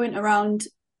good point around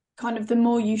kind of the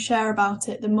more you share about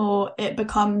it, the more it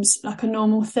becomes like a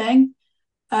normal thing.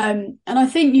 And I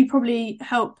think you probably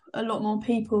help a lot more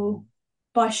people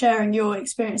by sharing your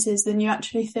experiences than you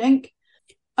actually think.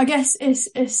 I guess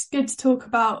it's good to talk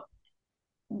about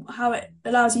how it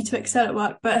allows you to excel at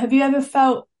work, but have you ever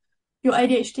felt your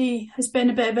ADHD has been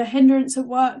a bit of a hindrance at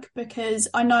work? Because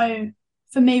I know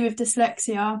for me with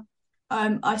dyslexia,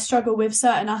 I struggle with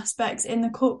certain aspects in the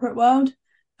corporate world.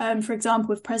 For example,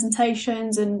 with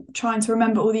presentations and trying to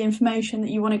remember all the information that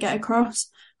you want to get across.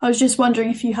 I was just wondering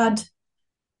if you had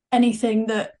anything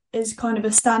that is kind of a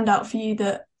standout for you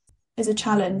that is a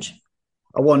challenge.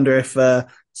 I wonder if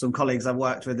some colleagues I've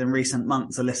worked with in recent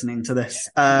months are listening to this.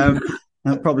 I've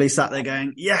probably sat there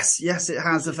going, yes, it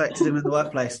has affected him in the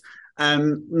workplace.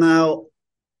 Now,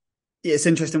 it's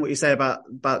interesting what you say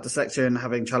about dyslexia and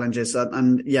having challenges.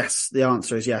 And yes, the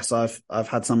answer is yes, I've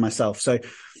had some myself. So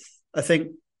I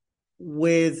think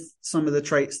with some of the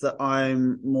traits that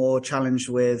I'm more challenged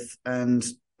with, and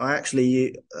I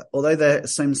actually, although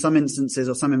there's some instances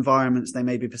or some environments they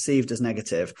may be perceived as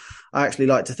negative, I actually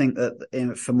like to think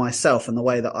that for myself and the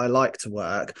way that I like to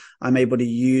work, I'm able to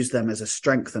use them as a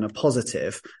strength and a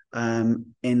positive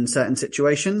in certain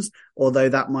situations, although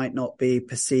that might not be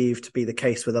perceived to be the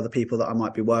case with other people that I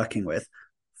might be working with.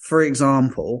 For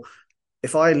example,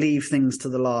 if I leave things to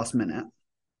the last minute,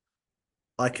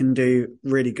 I can do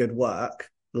really good work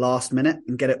last minute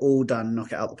and get it all done,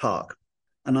 knock it out the park.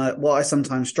 And what I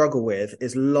sometimes struggle with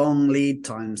is long lead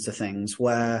times to things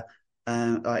where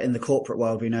in the corporate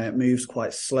world, we know it moves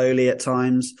quite slowly at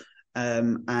times.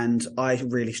 And I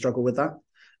really struggle with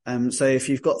that. So if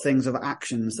you've got things of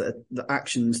actions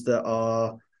that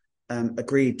are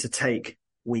agreed to take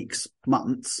weeks,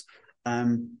 months,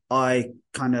 I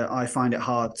find it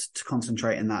hard to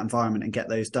concentrate in that environment and get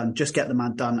those done. Just get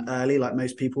them done early, like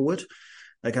most people would.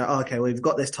 They go, okay, well, we've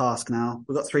got this task now.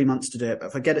 We've got 3 months to do it. But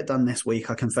if I get it done this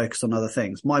week, I can focus on other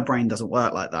things. My brain doesn't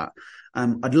work like that.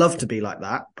 I'd love to be like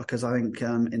that because I think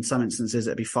in some instances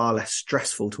it'd be far less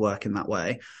stressful to work in that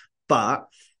way. But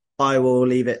I will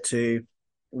leave it to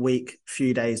week,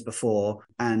 few days before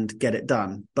and get it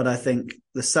done. But I think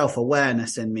the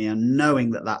self-awareness in me and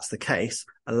knowing that that's the case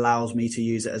allows me to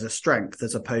use it as a strength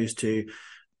as opposed to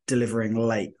delivering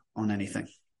late on anything.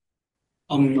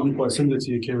 I'm quite similar to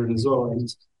you, Kieran, as well.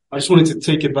 And I just wanted to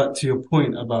take it back to your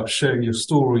point about sharing your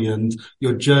story and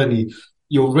your journey.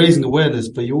 You're raising awareness,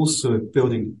 but you're also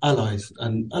building allies,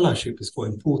 and allyship is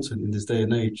quite important in this day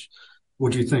and age.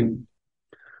 What do you think?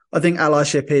 I think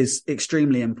allyship is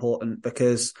extremely important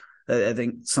because I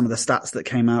think some of the stats that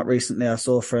came out recently I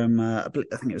saw from, I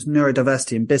think it was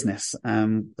Neurodiversity in Business,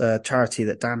 the charity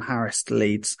that Dan Harris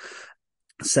leads,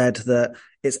 said that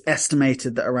it's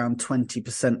estimated that around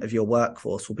 20% of your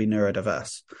workforce will be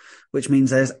neurodiverse, which means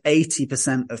there's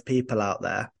 80% of people out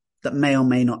there that may or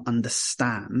may not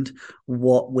understand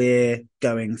what we're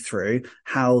going through,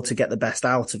 how to get the best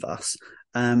out of us.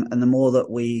 And the more that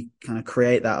we kind of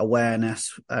create that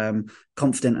awareness,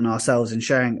 confident in ourselves and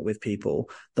sharing it with people,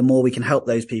 the more we can help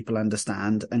those people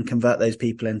understand and convert those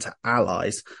people into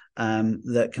allies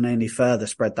that can only further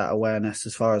spread that awareness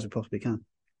as far as we possibly can.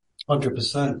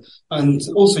 100%. And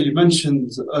also you mentioned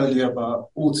earlier about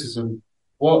autism.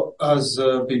 What has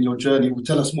been your journey?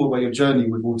 Tell us more about your journey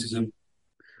with autism.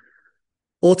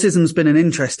 Autism's been an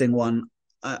interesting one.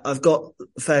 I've got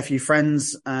a fair few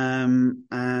friends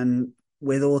and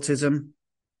with autism,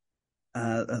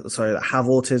 that have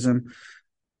autism.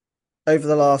 Over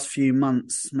the last few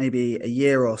months, maybe a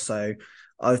year or so,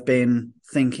 I've been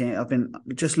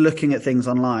just looking at things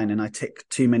online and I tick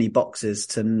too many boxes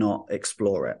to not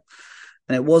explore it.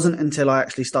 And it wasn't until I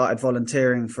actually started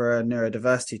volunteering for a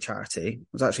neurodiversity charity, it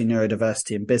was actually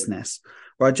Neurodiversity in Business,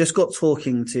 where I just got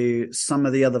talking to some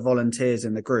of the other volunteers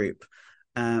in the group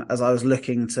as I was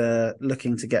looking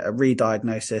to get a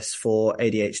re-diagnosis for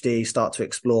ADHD, start to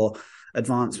explore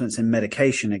advancements in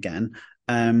medication again.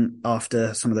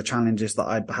 After some of the challenges that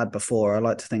I'd had before, I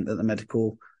like to think that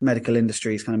the medical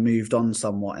industry has kind of moved on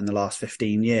somewhat in the last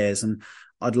 15 years. And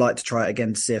I'd like to try it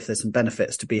again to see if there's some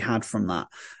benefits to be had from that.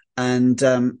 And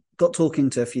got talking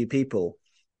to a few people.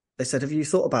 They said, have you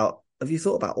thought about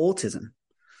autism?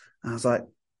 And I was like,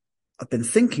 I've been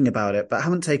thinking about it, but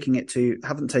haven't taken it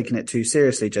too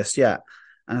seriously just yet.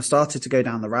 And I started to go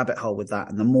down the rabbit hole with that.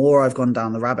 And the more I've gone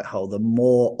down the rabbit hole, the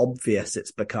more obvious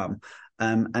it's become.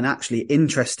 And actually,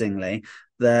 interestingly,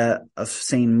 I've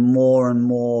seen more and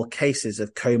more cases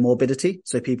of comorbidity.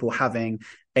 So people having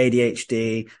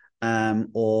ADHD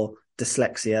or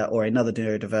dyslexia or another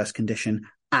neurodiverse condition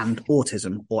and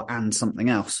autism and something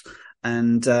else.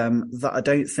 And that I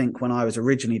don't think when I was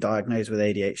originally diagnosed with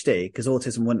ADHD, because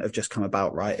autism wouldn't have just come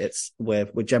about, right? We're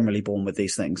generally born with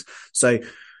these things. So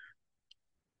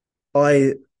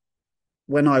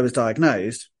when I was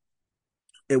diagnosed,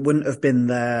 it wouldn't have been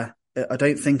there. I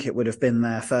don't think it would have been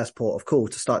their first port of call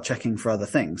to start checking for other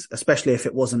things, especially if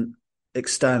it wasn't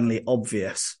externally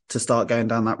obvious to start going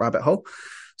down that rabbit hole.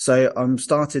 So I'm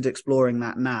started exploring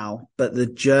that now, but the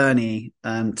journey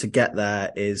to get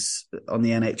there is on the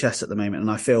NHS at the moment.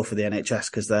 And I feel for the NHS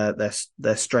because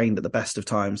they're strained at the best of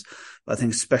times. But I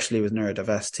think especially with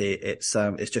neurodiversity,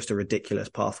 it's just a ridiculous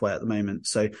pathway at the moment.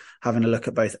 So having a look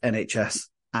at both NHS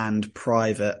and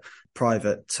private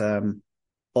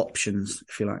options,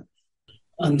 if you like.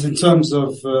 And in terms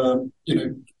of,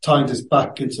 tying this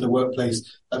back into the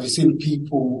workplace, have you seen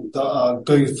people that are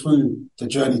going through the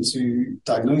journey to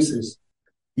diagnosis?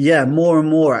 Yeah, more and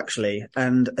more actually.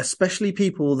 And especially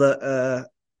people that are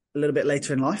a little bit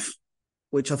later in life,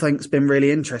 which I think has been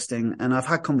really interesting. And I've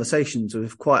had conversations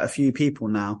with quite a few people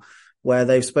now where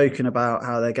they've spoken about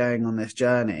how they're going on this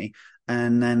journey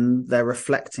and then they're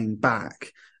reflecting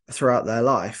back throughout their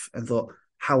life and thought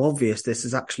how obvious this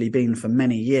has actually been for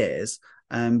many years.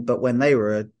 But when they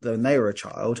were a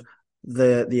child,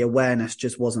 the awareness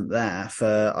just wasn't there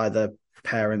for either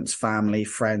parents, family,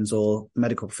 friends, or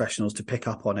medical professionals to pick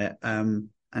up on it and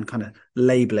kind of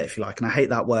label it, if you like. And I hate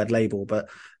that word label, but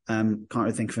Can't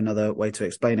really think of another way to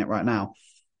explain it right now.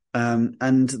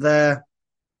 And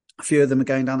a few of them are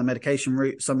going down the medication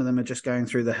route. Some of them are just going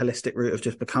through the holistic route of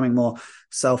just becoming more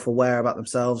self-aware about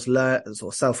themselves, learning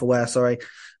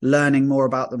more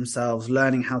about themselves,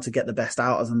 learning how to get the best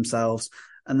out of themselves.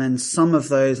 And then some of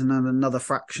those, and then another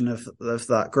fraction of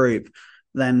that group,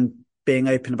 then being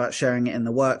open about sharing it in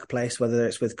the workplace, whether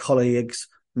it's with colleagues,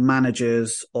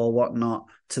 managers or whatnot,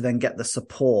 to then get the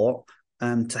support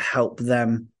to help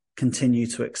them continue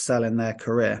to excel in their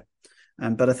career.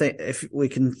 But I think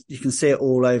you can see it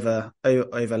all over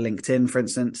LinkedIn, for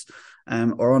instance,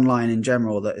 or online in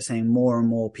general, that it's seeing more and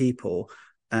more people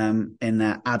in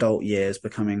their adult years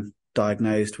becoming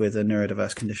diagnosed with a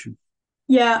neurodiverse condition.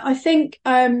 Yeah, I think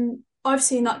I've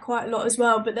seen that quite a lot as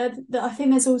well. But I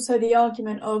think there's also the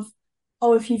argument of,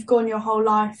 oh, if you've gone your whole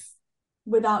life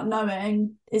without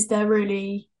knowing, is there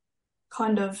really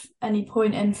kind of any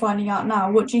point in finding out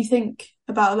now? What do you think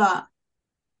about that?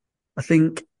 I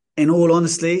think, in all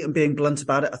honesty, and being blunt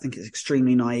about it, I think it's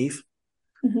extremely naive.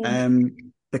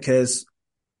 Because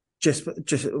just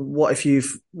what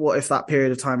if that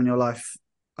period of time in your life,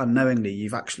 unknowingly,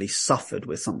 you've actually suffered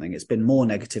with something? It's been more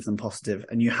negative than positive,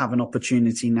 and you have an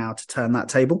opportunity now to turn that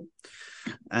table.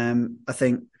 I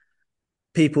think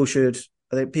people should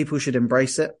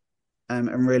embrace it,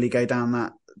 and really go down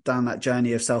that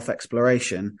journey of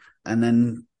self-exploration. And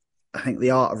then I think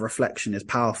the art of reflection is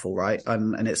powerful, right?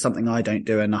 And it's something I don't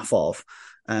do enough of.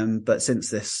 But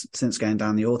since going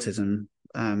down the autism,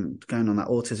 going on that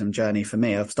autism journey for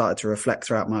me, I've started to reflect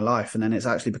throughout my life, and then it's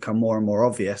actually become more and more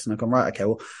obvious. And I've gone, right, okay,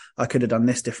 well, I could have done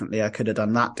this differently. I could have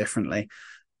done that differently.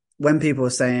 When people are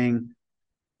saying,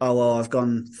 oh, well, I've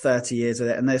gone 30 years with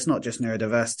it, and it's not just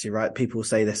neurodiversity, right? People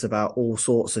say this about all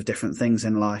sorts of different things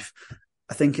in life.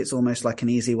 I think it's almost like an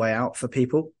easy way out for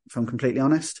people, if I'm completely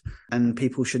honest, and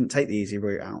people shouldn't take the easy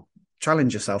route out.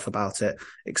 Challenge yourself about it,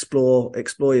 explore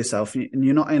yourself. And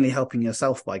you're not only helping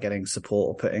yourself by getting support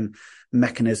or putting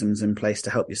mechanisms in place to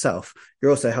help yourself,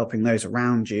 you're also helping those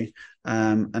around you,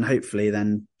 and hopefully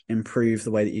then improve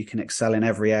the way that you can excel in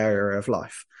every area of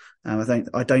life.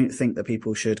 I don't think that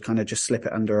people should kind of just slip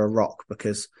it under a rock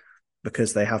because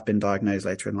they have been diagnosed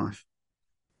later in life.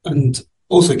 And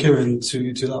also, Kieran,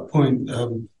 to that point,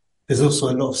 there's also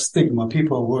a lot of stigma.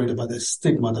 People are worried about the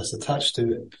stigma that's attached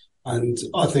to it. And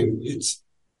I think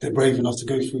they're brave enough to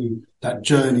go through that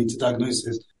journey to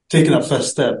diagnosis. Taking that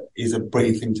first step is a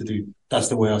brave thing to do. That's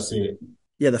the way I see it.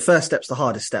 Yeah, the first step's the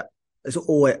hardest step. It's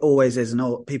always is,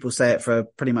 and people say it for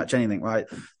pretty much anything, right?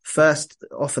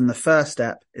 Often the first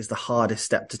step is the hardest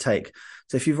step to take.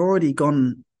 So if you've already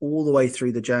gone all the way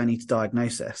through the journey to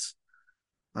diagnosis,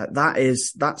 like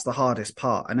that's the hardest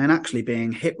part. And then actually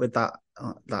being hit with that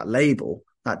label,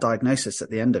 that diagnosis at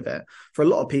the end of it, for a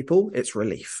lot of people, it's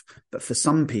relief. But for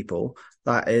some people,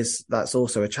 that's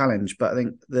also a challenge. But I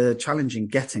think the challenge in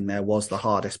getting there was the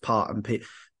hardest part. And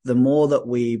the more that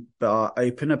we are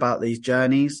open about these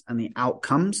journeys and the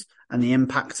outcomes and the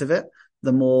impact of it,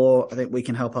 the more I think we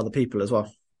can help other people as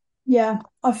well. Yeah,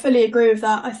 I fully agree with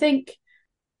that. I think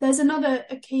there's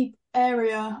a key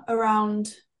area around,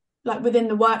 like within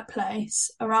the workplace,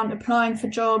 around applying for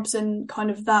jobs and kind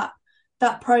of that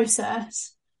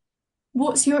process.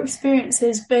 What's your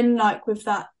experiences been like with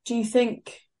that? Do you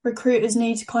think recruiters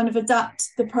need to kind of adapt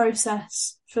the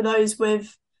process for those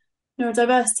with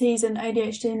neurodiversities and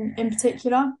ADHD in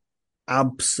particular?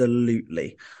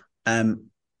 Absolutely.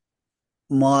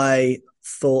 My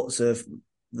thoughts of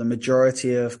the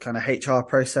majority of kind of HR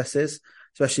processes,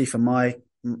 especially for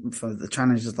the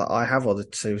challenges that I have, or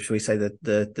should we say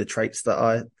the traits that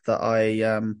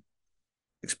I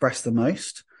express the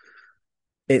most,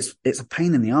 it's a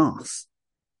pain in the arse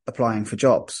applying for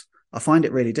jobs. I find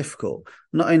it really difficult.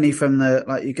 Not only from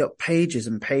you got pages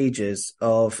and pages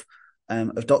of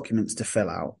documents to fill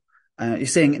out. You're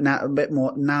seeing it now a bit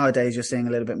more nowadays. You're seeing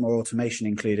a little bit more automation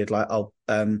included. Like, I'll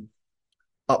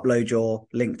upload your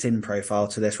LinkedIn profile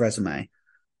to this resume.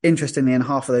 Interestingly, in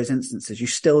half of those instances, you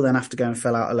still then have to go and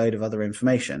fill out a load of other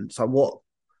information. So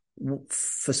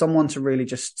for someone to really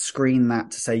just screen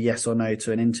that to say yes or no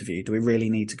to an interview, do we really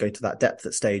need to go to that depth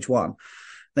at stage one?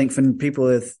 I think for people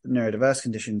with neurodiverse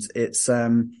conditions, it's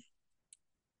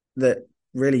that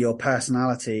really your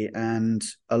personality and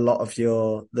a lot of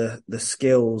the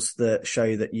skills that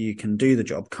show that you can do the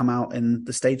job come out in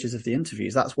the stages of the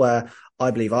interviews. That's where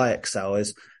I believe I excel,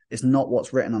 is not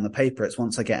what's written on the paper. It's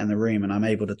once I get in the room and I'm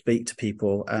able to speak to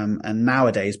people, and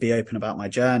nowadays be open about my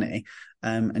journey,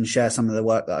 and share some of the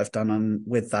work that I've done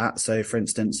with that. So for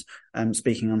instance,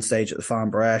 speaking on stage at the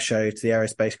Farnborough Air Show, to the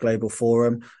Aerospace Global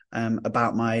Forum,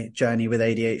 about my journey with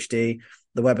ADHD,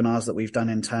 the webinars that we've done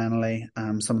internally,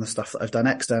 some of the stuff that I've done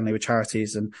externally with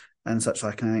charities and such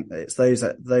like. And I think it's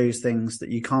those things that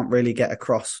you can't really get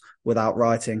across without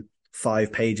writing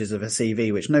 5 pages of a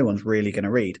CV, which no one's really going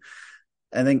to read.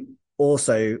 I think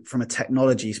also from a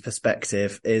technology's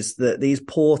perspective is that these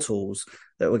portals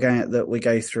that we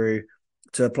go through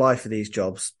to apply for these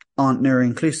jobs aren't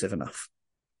neuro-inclusive enough.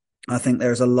 I think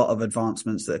there's a lot of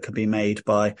advancements that could be made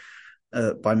by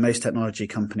most technology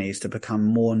companies to become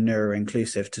more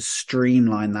neuro-inclusive, to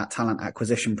streamline that talent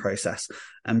acquisition process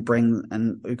and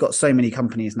we've got so many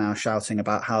companies now shouting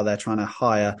about how they're trying to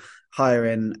hire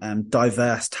in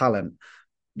diverse talent,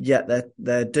 yet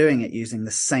they're doing it using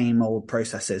the same old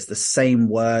processes, the same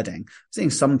wording. I'm seeing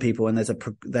some people, and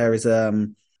there is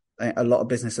a lot of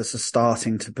businesses are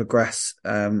starting to progress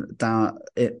down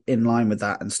in line with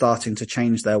that and starting to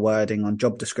change their wording on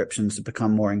job descriptions to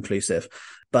become more inclusive.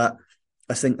 But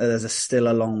I think that there's still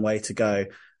a long way to go.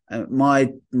 My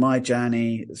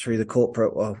journey through the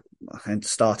corporate,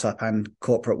 startup and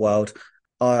corporate world,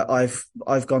 I've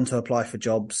gone to apply for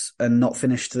jobs and not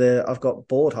finished I've got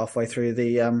bored halfway through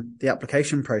the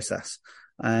application process,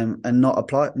 and not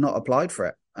applied for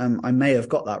it. I may have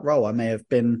got that role. I may have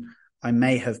been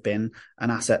an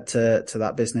asset to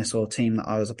that business or team that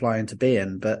I was applying to be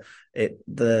in, but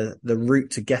the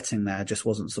route to getting there just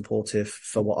wasn't supportive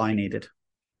for what I needed.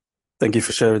 Thank you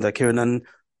for sharing that, Kieran. And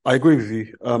I agree with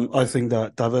you. I think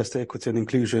that diversity, equity, and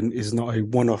inclusion is not a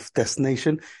one-off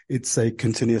destination. It's a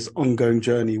continuous, ongoing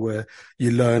journey where you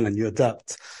learn and you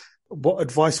adapt. What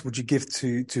advice would you give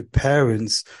to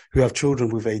parents who have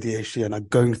children with ADHD and are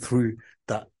going through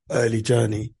that early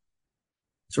journey?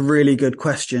 It's a really good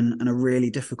question and a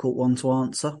really difficult one to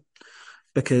answer,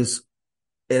 because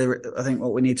I think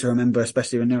what we need to remember,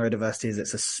 especially with neurodiversity, is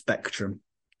it's a spectrum,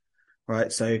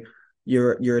 right? So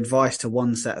your advice to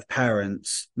one set of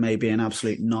parents may be an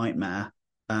absolute nightmare,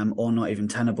 or not even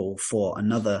tenable for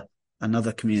another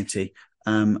community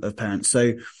of parents.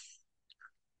 So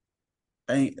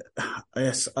I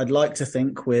guess I'd like to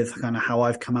think, with kind of how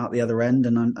I've come out the other end,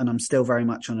 and I'm still very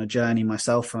much on a journey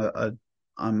myself.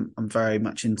 I'm very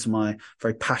much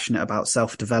very passionate about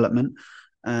self-development.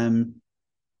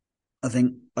 I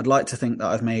think I'd like to think that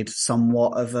I've made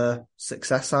somewhat of a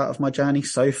success out of my journey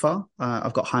so far.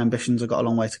 I've got high ambitions. I've got a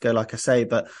long way to go, like I say,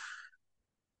 but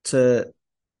to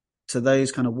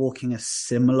those kind of walking a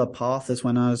similar path as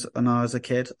when I was a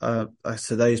kid, to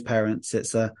those parents,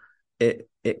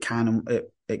 it can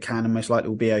and most likely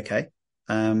will be okay.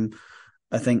 I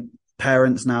think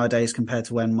parents nowadays, compared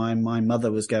to when my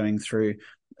mother was going through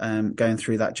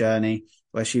that journey,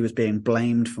 where she was being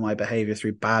blamed for my behavior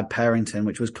through bad parenting,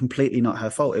 which was completely not her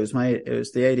fault. It was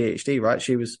the ADHD, right?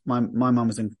 My mum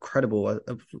was incredible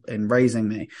in raising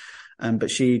me,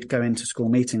 but she'd go into school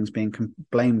meetings being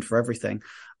blamed for everything.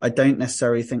 I don't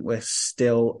necessarily think we're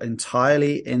still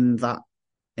entirely in that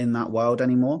world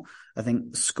anymore. I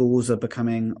think schools are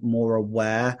becoming more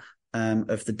aware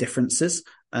of the differences,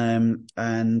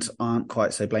 and aren't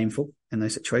quite so blameful in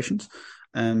those situations.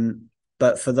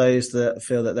 But for those that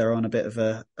feel that they're on a bit of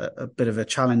a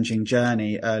challenging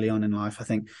journey early on in life, I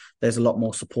think there's a lot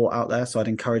more support out there. So I'd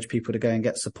encourage people to go and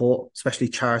get support, especially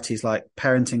charities like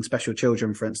Parenting Special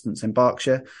Children, for instance, in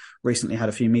Berkshire. Recently had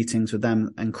a few meetings with them,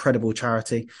 incredible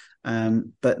charity.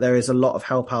 But there is a lot of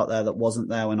help out there that wasn't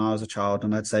there when I was a child.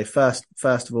 And I'd say first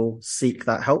of all, seek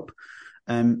that help.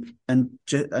 And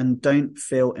don't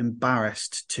feel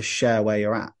embarrassed to share where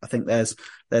you're at. I think there's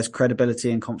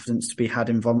credibility and confidence to be had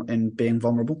in being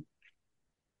vulnerable,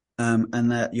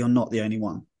 and that you're not the only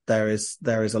one. There is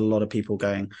a lot of people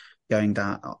going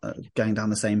down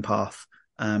the same path,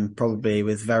 probably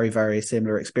with very, very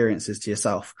similar experiences to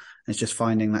yourself. And it's just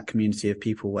finding that community of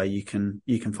people where you can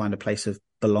find a place of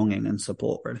belonging and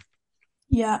support, really.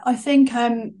 Yeah, I think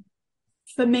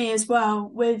for me as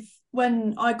well,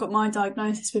 when I got my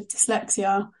diagnosis with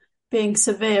dyslexia being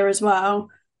severe as well,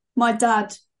 my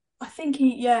dad, I think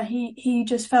he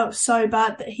just felt so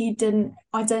bad that he didn't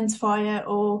identify it,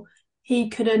 or he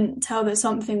couldn't tell that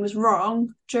something was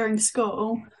wrong during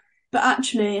school. But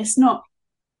actually it's not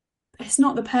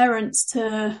the parents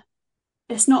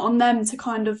it's not on them to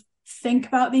kind of think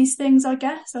about these things, I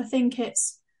guess. I think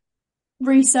it's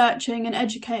researching and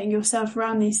educating yourself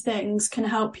around these things can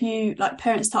help you, like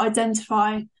parents, to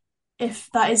identify if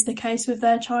that is the case with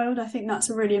their child. I think that's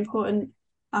a really important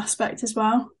aspect as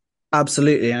well.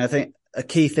 Absolutely. And I think a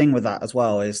key thing with that as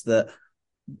well is that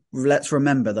let's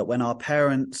remember that when our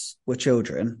parents were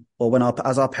children, or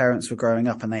as our parents were growing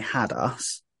up and they had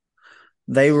us,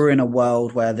 they were in a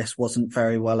world where this wasn't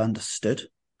very well understood.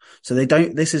 So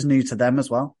this is new to them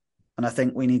as well. And I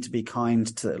think we need to be kind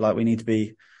to, we need to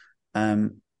be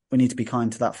we need to be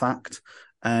kind to that fact,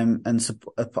 and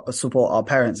support our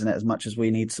parents in it as much as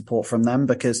we need support from them,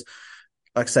 because,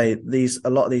 like I say, a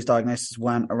lot of these diagnoses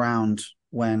weren't around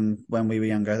when we were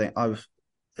younger. I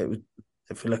think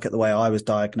if we look at the way I was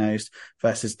diagnosed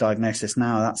versus diagnosis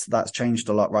now, that's changed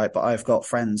a lot, right? But I've got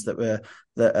friends that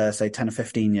are say 10 or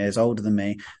 15 years older than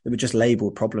me that were just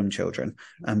labelled problem children,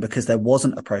 because there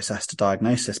wasn't a process to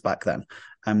diagnosis back then,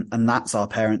 and that's our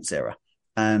parents' era.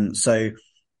 So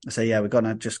yeah, we've got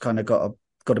to just kind of got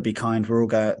to be kind. We're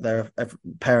all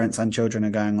parents and children are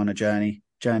going on a journey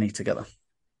together.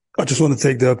 I just want to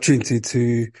take the opportunity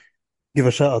to give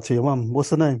a shout out to your mum.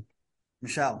 What's her name?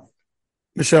 Michelle,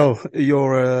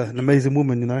 you're an amazing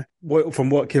woman, you know. From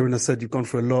what Kieran has said, you've gone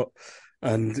through a lot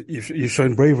and you've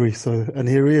shown bravery. And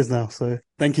here he is now. So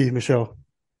thank you, Michelle.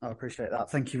 I appreciate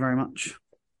that. Thank you very much.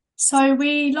 So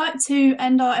we like to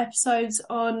end our episodes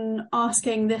on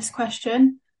asking this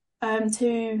question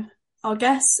to our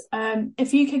guests.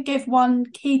 If you could give one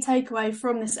key takeaway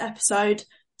from this episode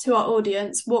to our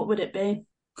audience, what would it be?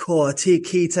 Cool. A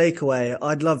key takeaway.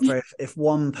 I'd love for if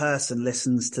one person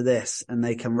listens to this and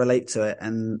they can relate to it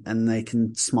and they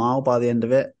can smile by the end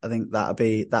of it. I think that'd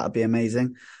be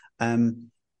amazing.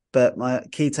 But my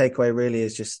key takeaway really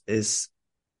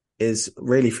is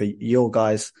really for your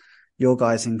guys'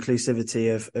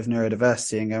 inclusivity of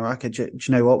neurodiversity, and going, okay, do you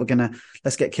know what,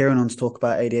 let's get Kieran on to talk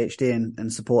about ADHD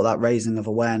and support that raising of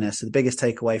awareness. So the biggest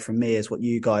takeaway from me is what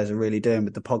you guys are really doing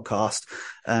with the podcast,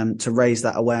 to raise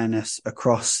that awareness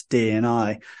across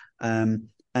D&I,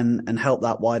 and help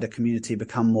that wider community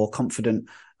become more confident,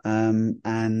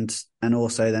 and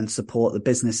also then support the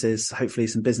businesses, hopefully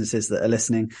some businesses that are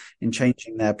listening, in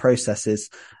changing their processes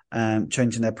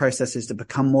to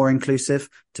become more inclusive,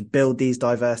 to build these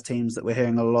diverse teams that we're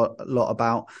hearing a lot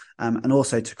about, and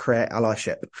also to create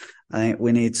allyship. I think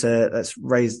we need to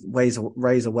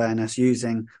raise awareness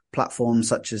using platforms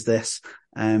such as this,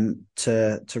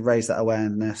 to raise that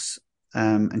awareness,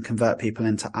 and convert people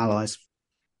into allies.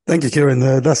 Thank you, Kieran.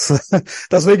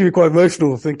 That's making me quite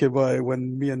emotional thinking about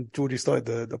when me and Georgie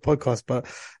started the podcast. But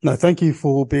no, thank you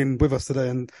for being with us today.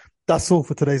 And that's all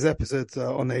for today's episode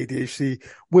on ADHD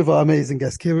with our amazing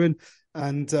guest, Kieran,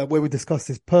 and where we discussed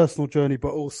his personal journey,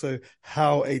 but also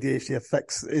how ADHD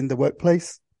affects in the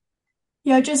workplace.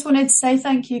 Yeah, I just wanted to say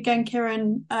thank you again,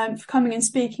 Kieran, for coming and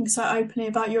speaking so openly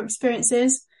about your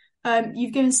experiences.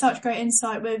 You've given such great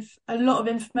insight with a lot of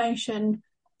information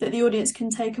that the audience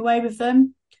can take away with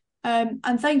them.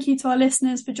 And thank you to our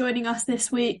listeners for joining us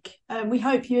this week. We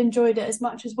hope you enjoyed it as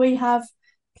much as we have.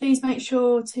 Please make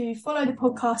sure to follow the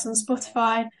podcast on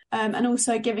Spotify, and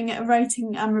also giving it a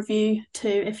rating and review too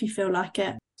if you feel like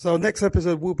it. So our next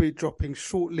episode will be dropping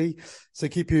shortly. So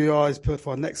keep your eyes peeled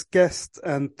for our next guest.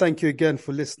 And thank you again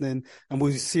for listening. And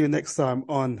we'll see you next time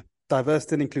on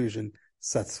Diversity and Inclusion,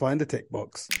 Satisfying the Tick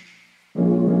Box.